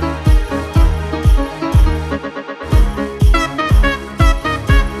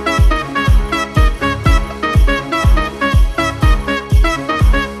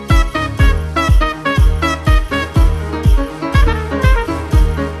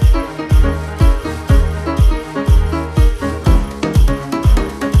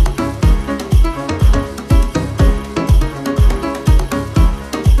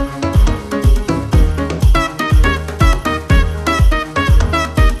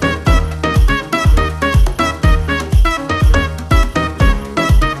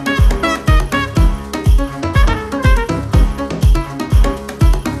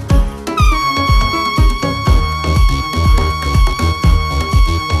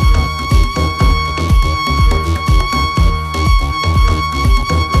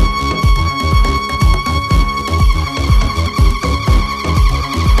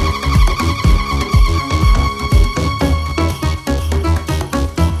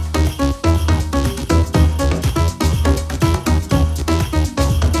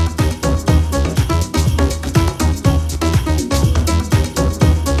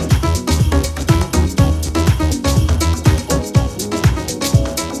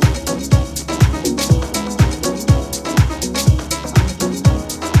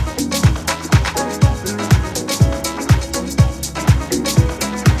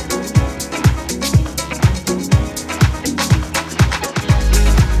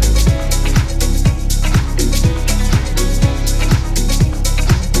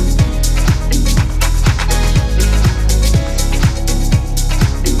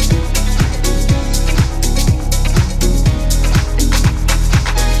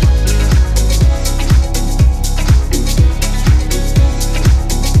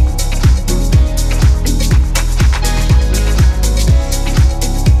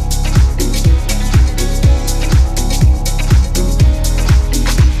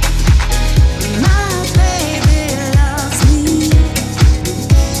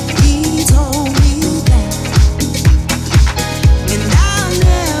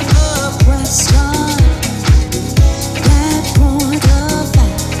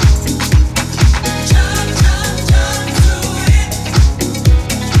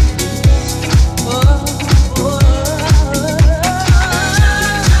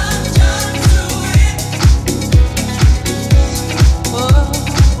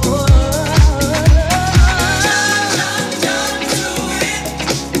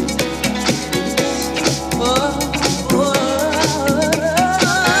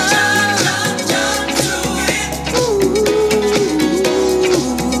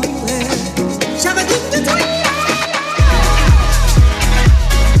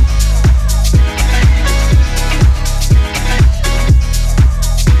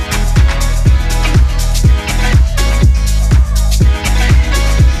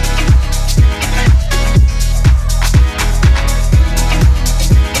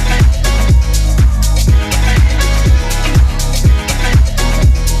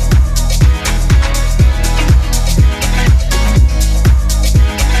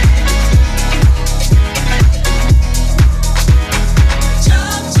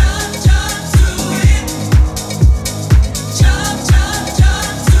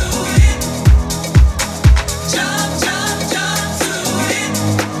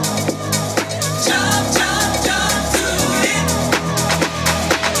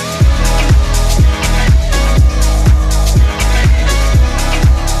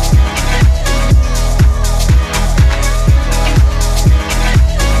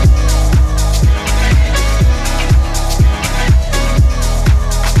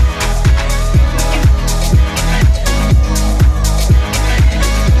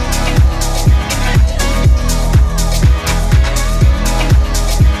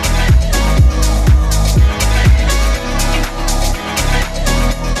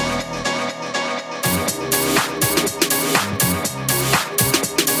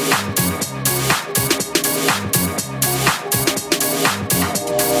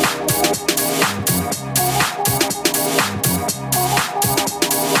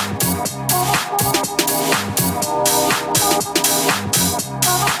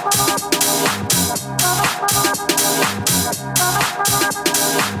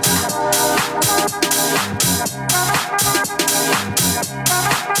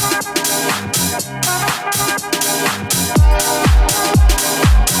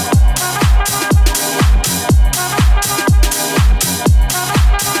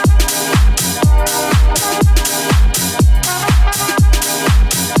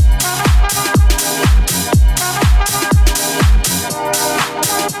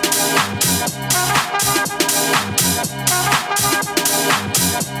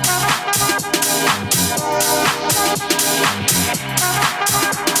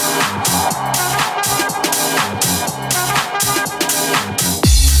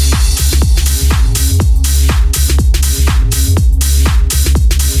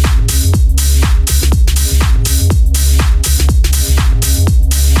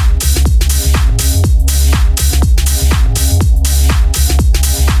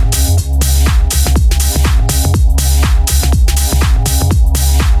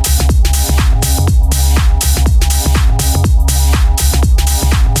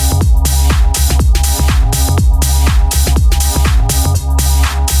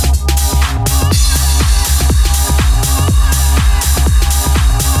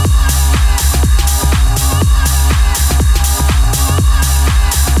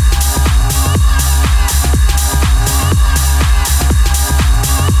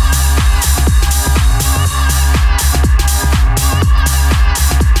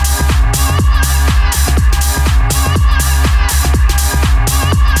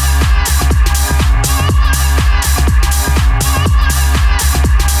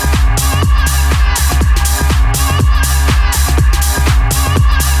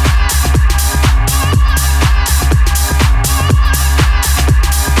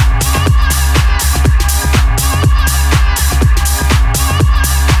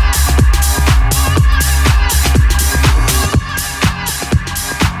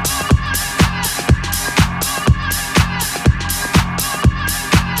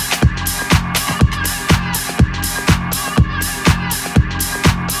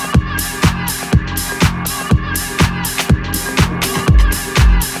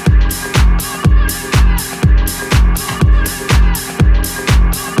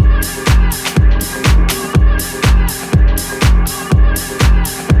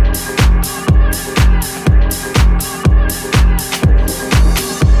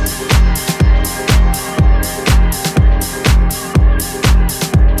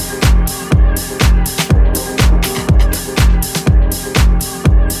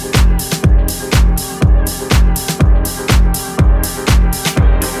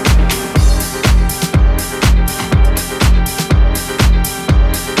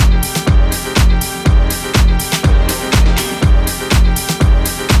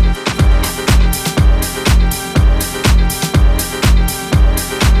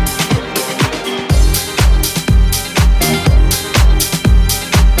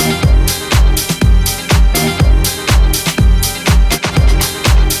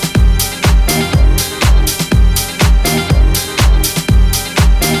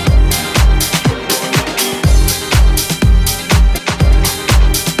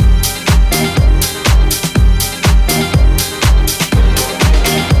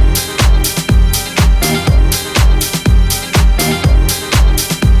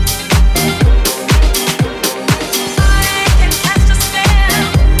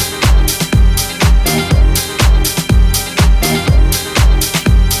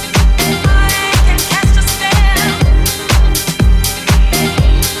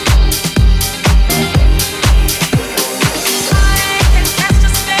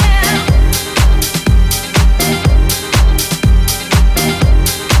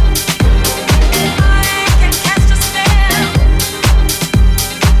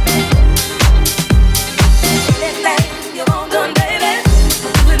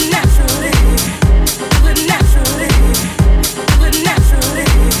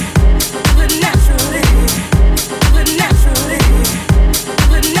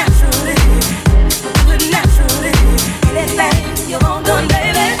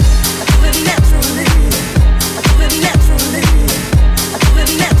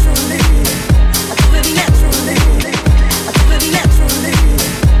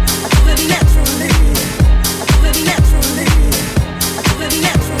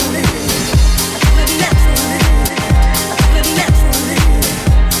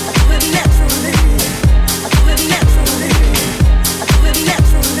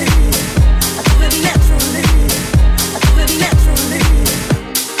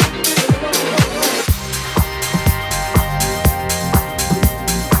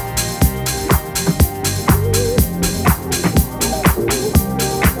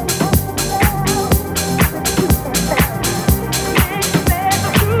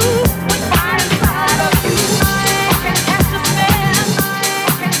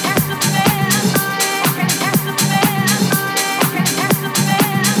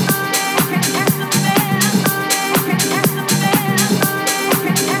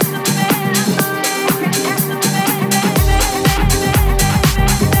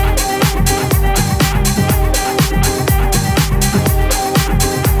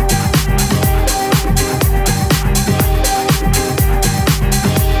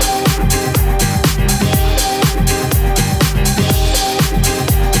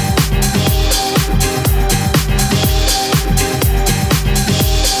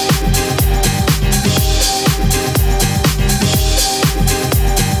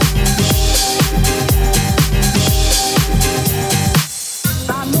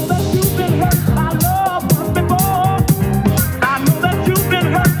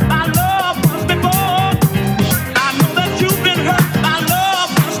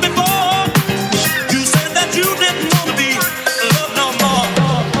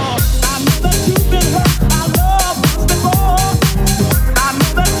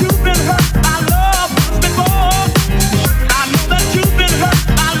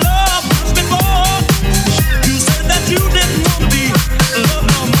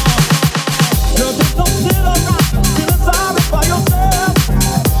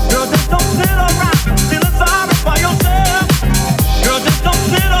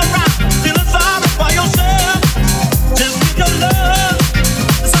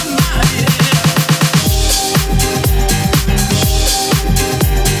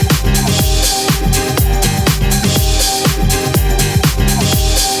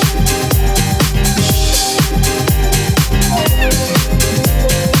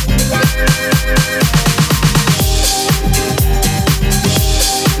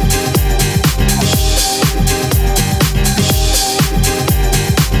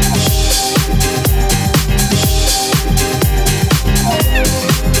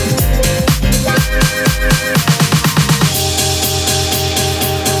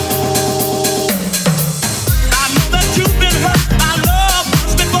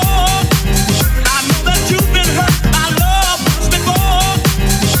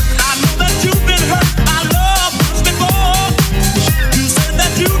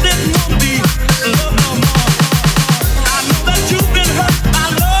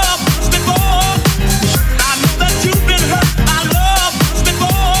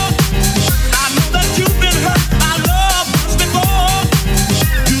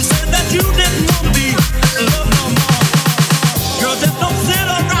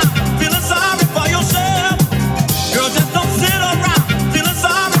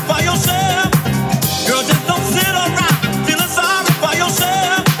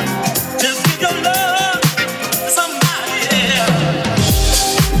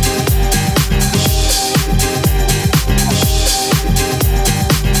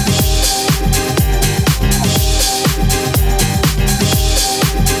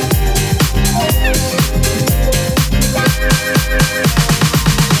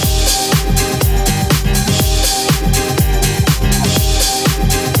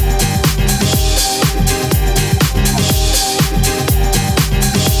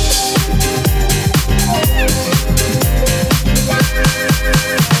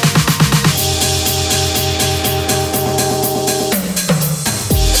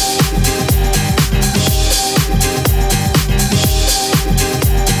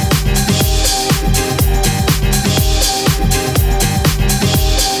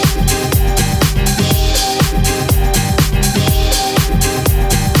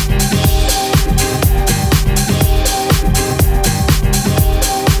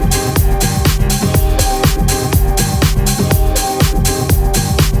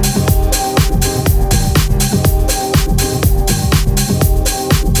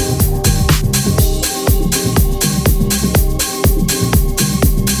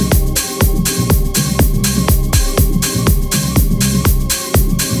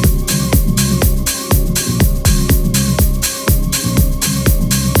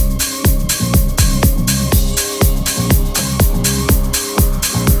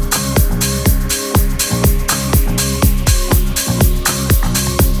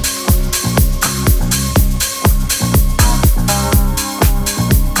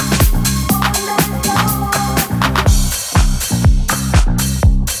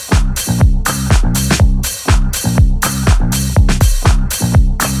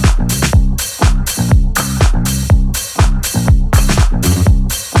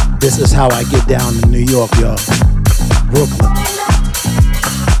 is how I get down to New York, y'all. Brooklyn.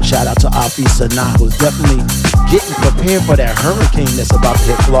 Shout out to Afi Sana, who's definitely getting prepared for that hurricane that's about to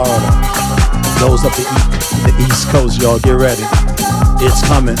hit Florida. Those up the East Coast, y'all, get ready. It's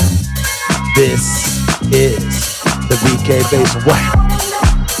coming. This is the BK Bass. Wow.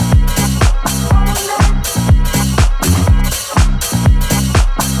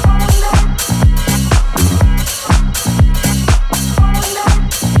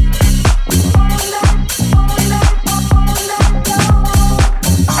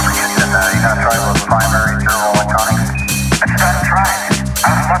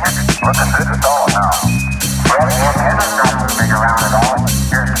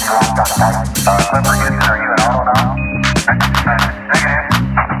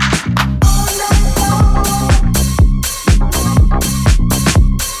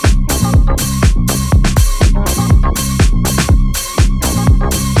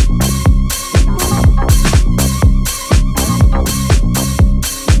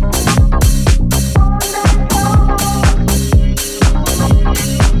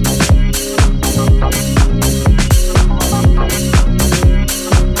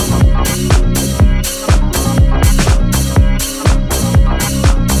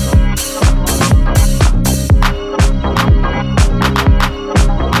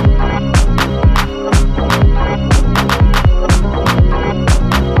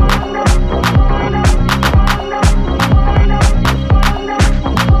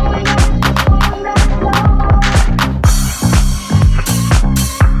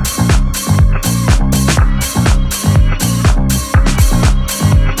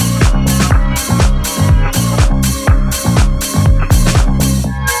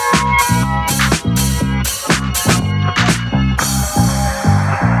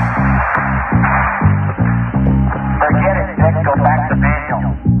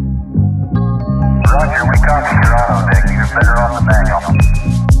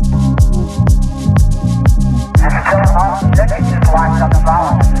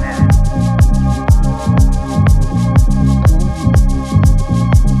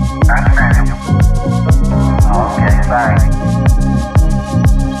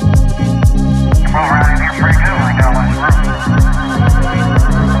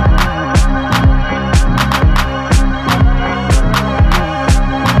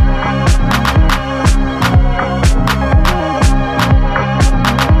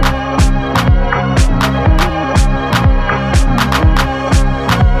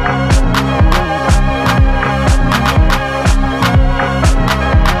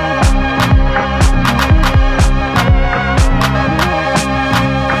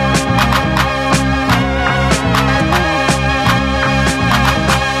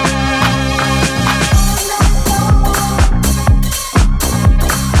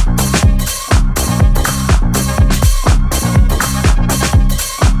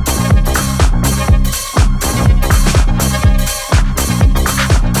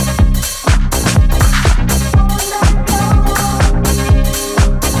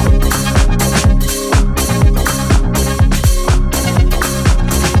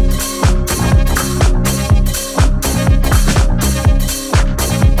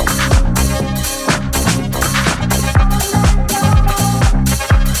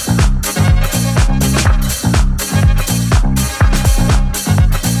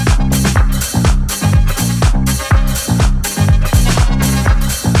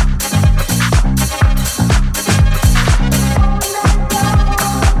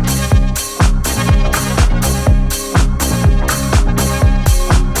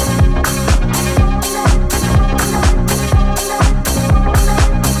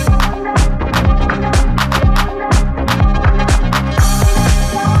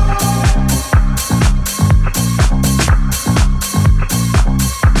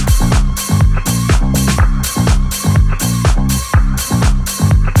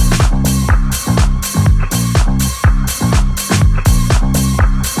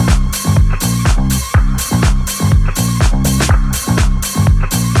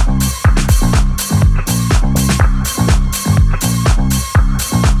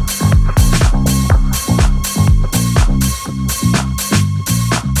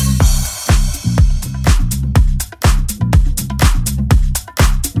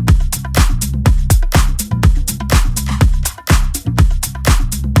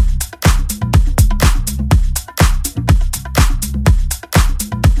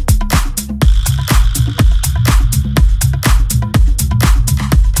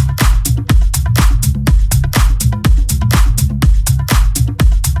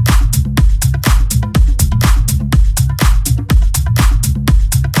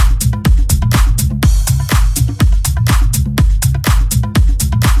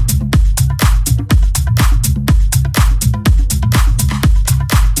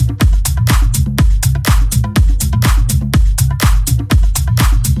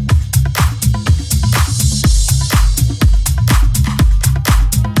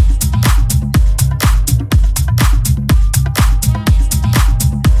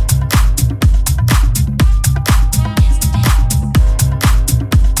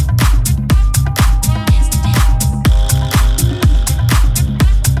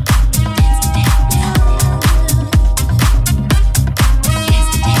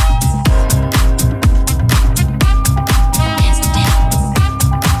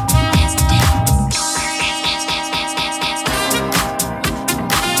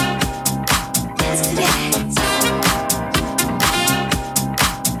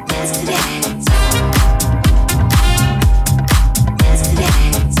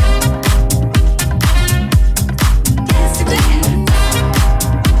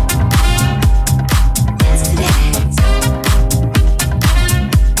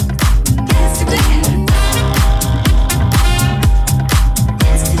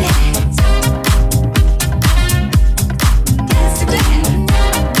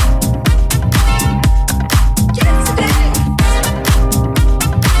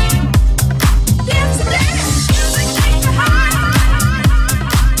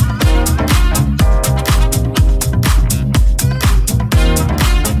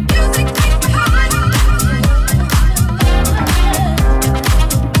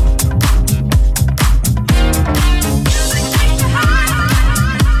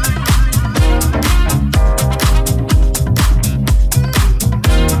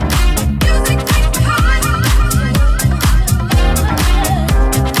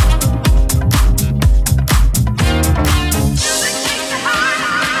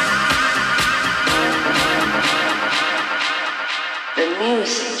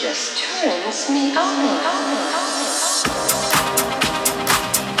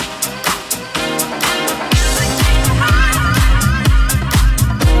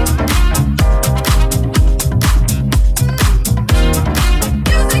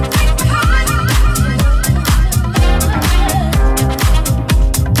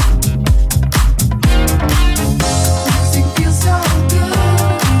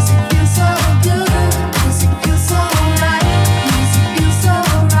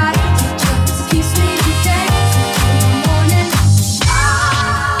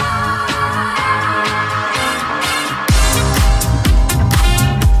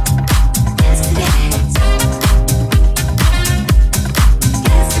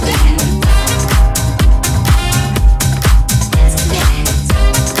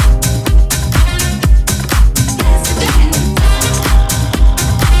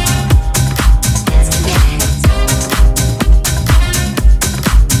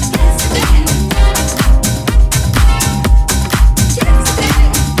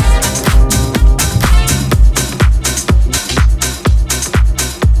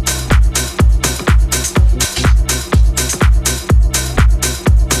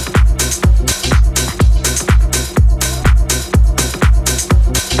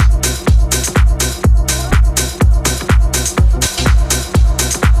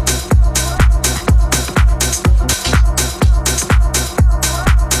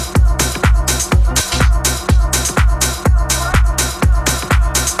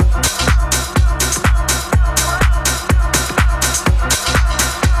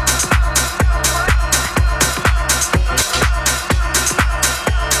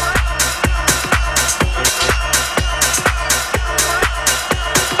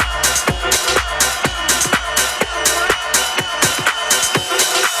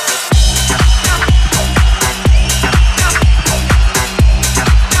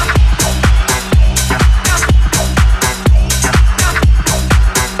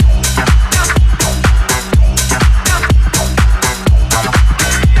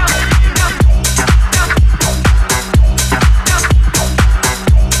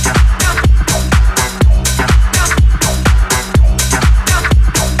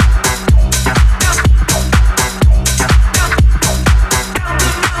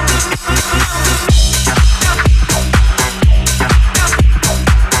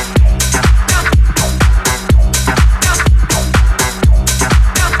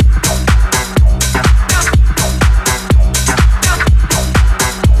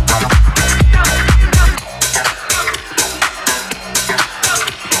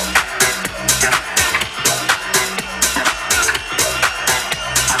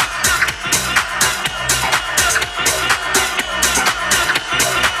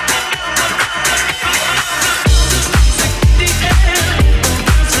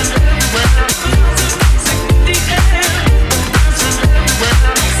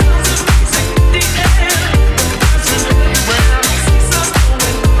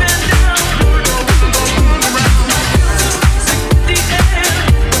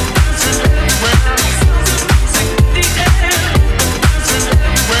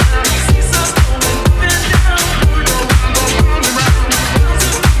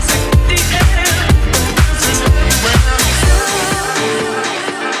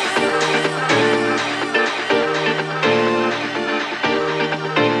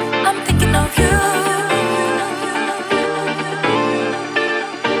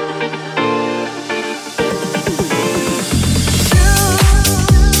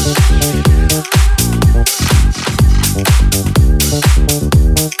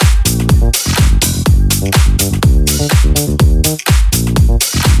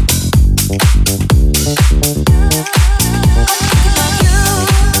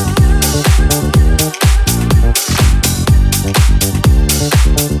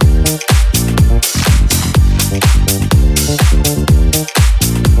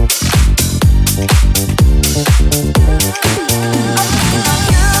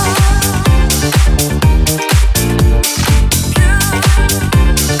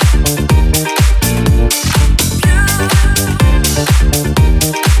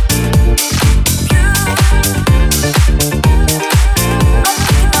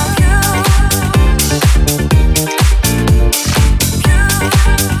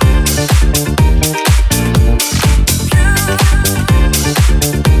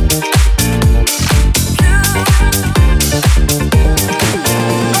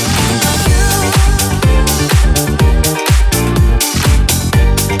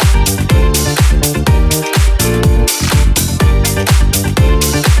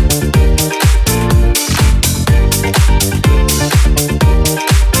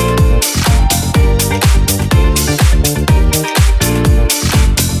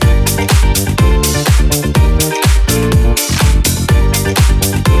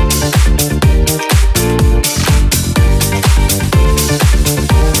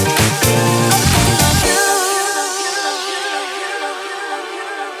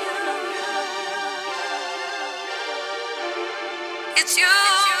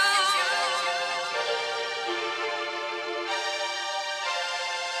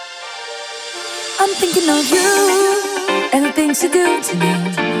 I'm thinking of you and the things you do to me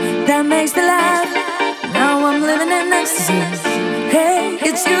that makes me laugh. Now I'm living in ecstasy. Hey,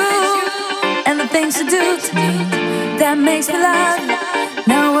 it's you and the things you do to me that makes me laugh.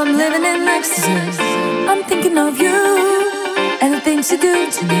 Now I'm living in ecstasy. I'm thinking of you and the things you do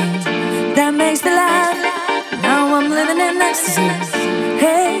to me that makes me laugh. Now I'm living in ecstasy.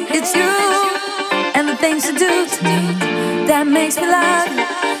 Hey, it's you and the things you do to me that makes me laugh.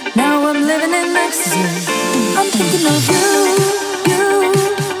 Now I'm living in ecstasy. I'm thinking of you,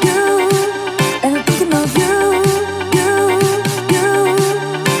 and I'm thinking of you,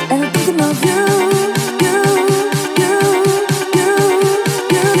 and I'm thinking of you.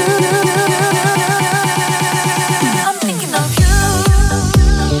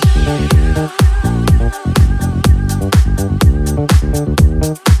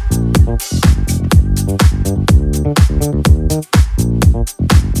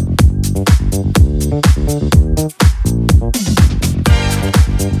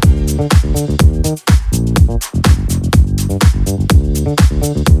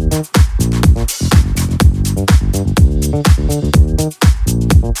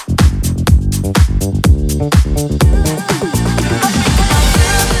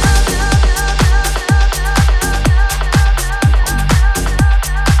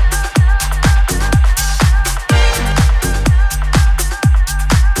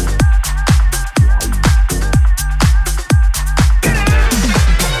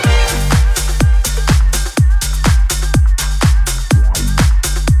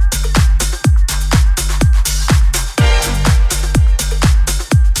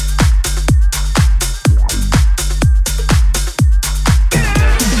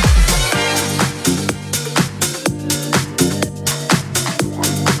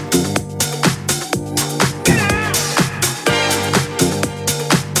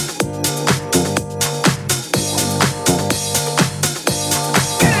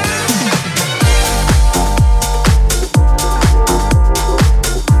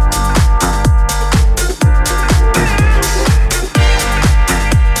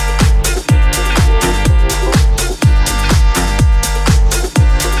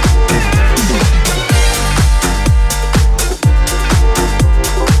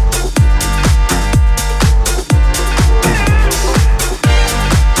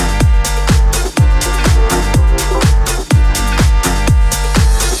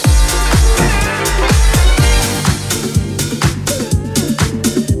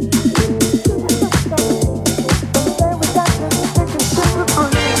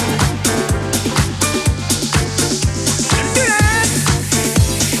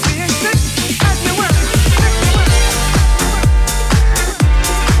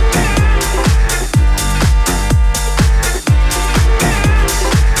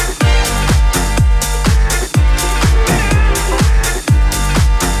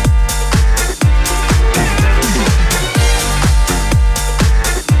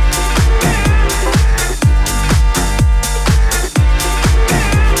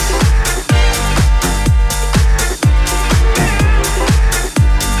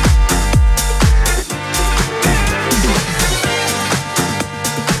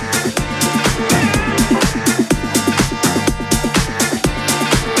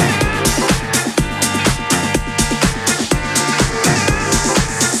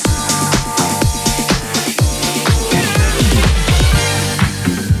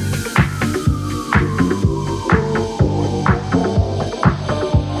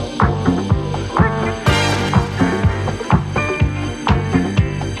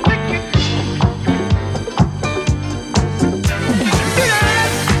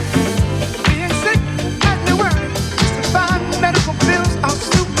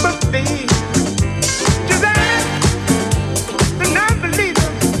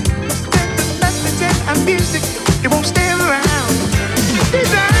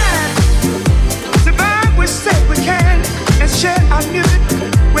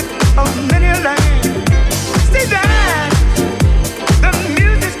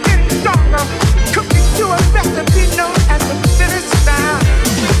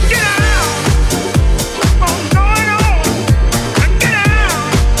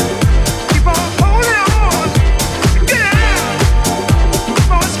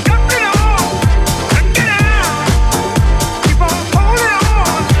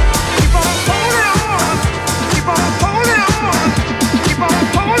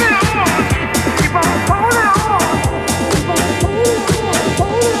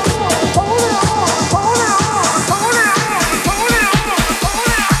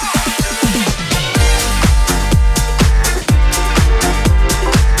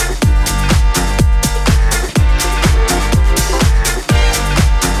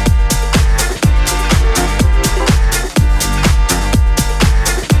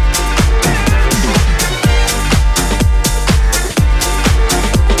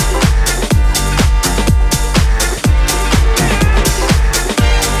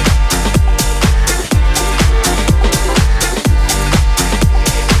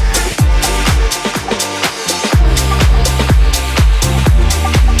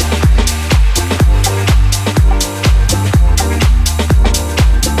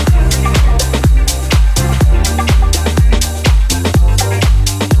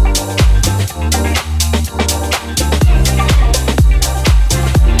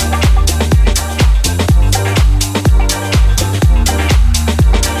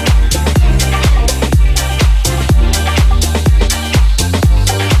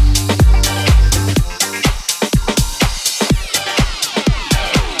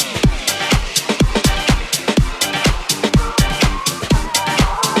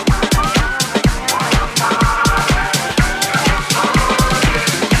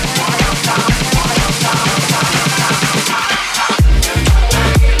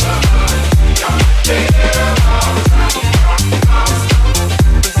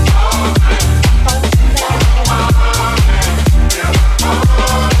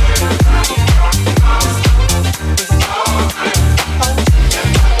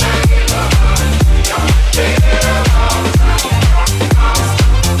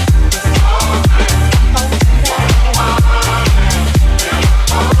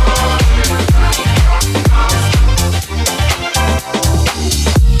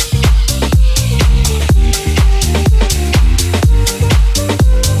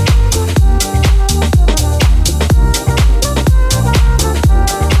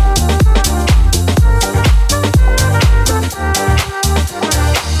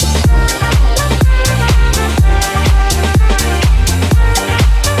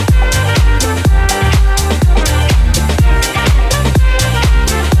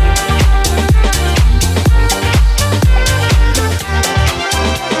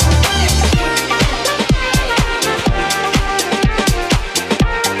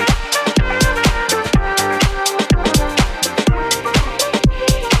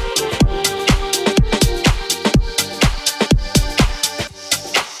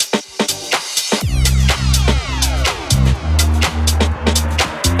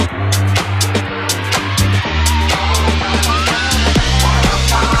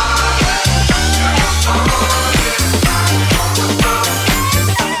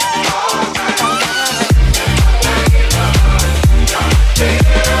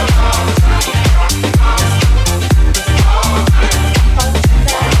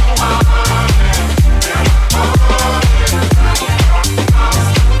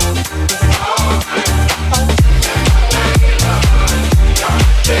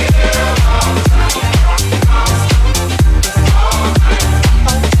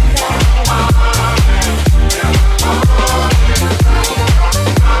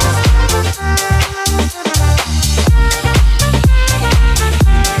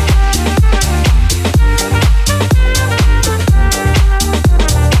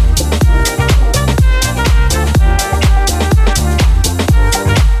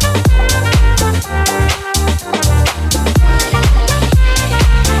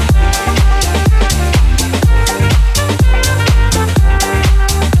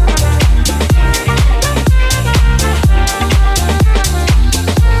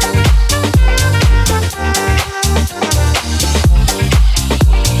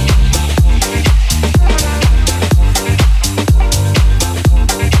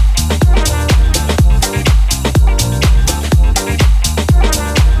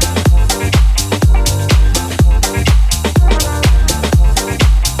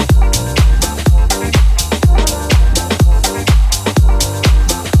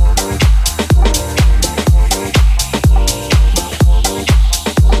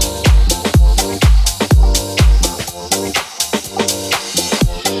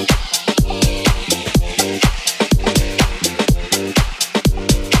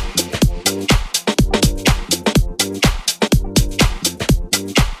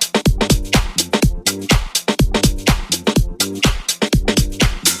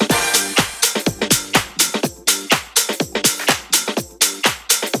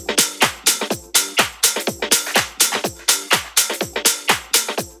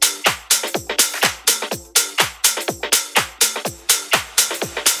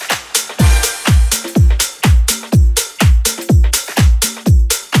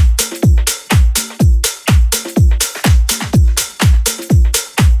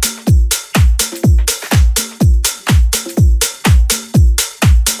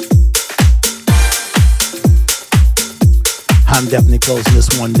 I'm definitely closing this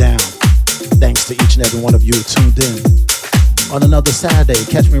one down. Thanks to each and every one of you who tuned in. On another Saturday,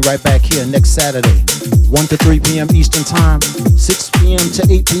 catch me right back here next Saturday, 1 to 3 p.m. Eastern Time, 6 p.m. to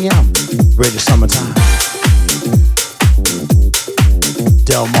 8 p.m. Radio Summertime.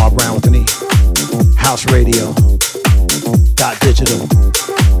 Delmar Brown with an E. House Radio. .digital.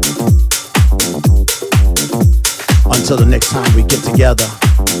 Until the next time we get together,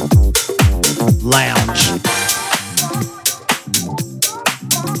 lounge.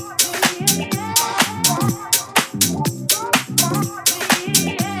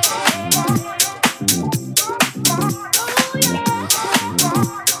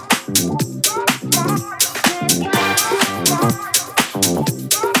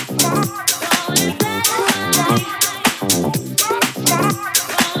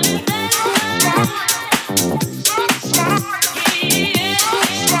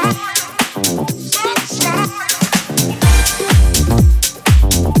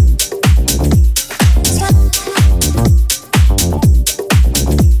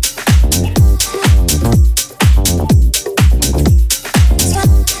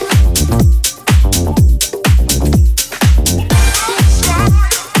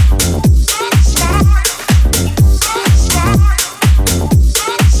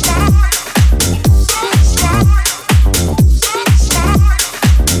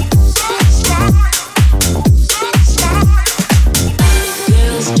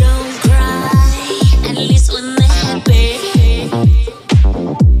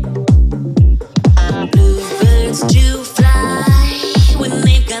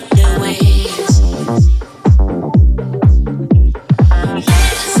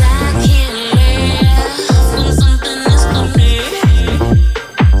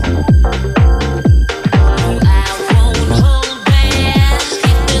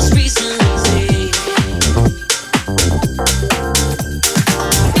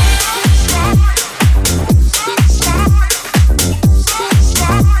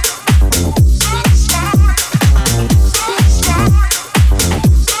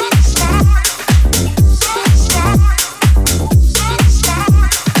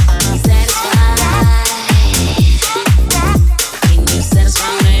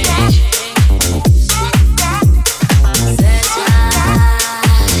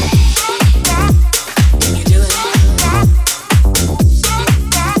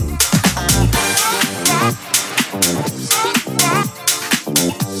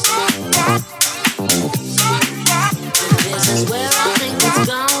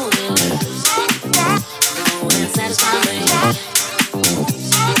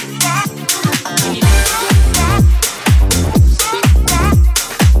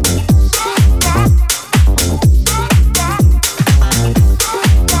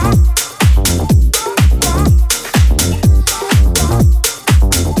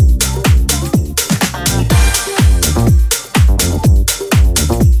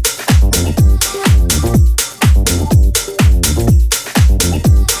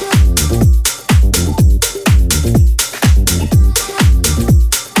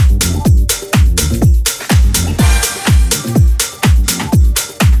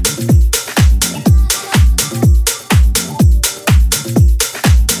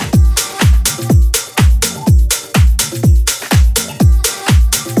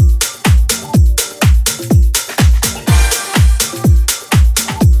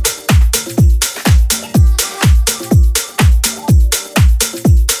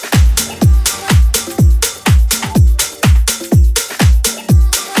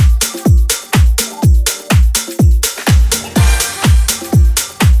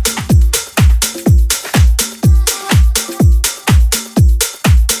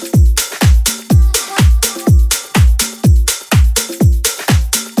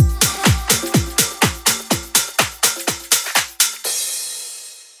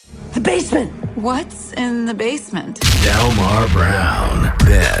 What's in the basement? Delmar Brown.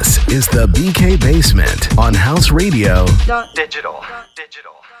 This is the BK Basement on House Radio. Digital.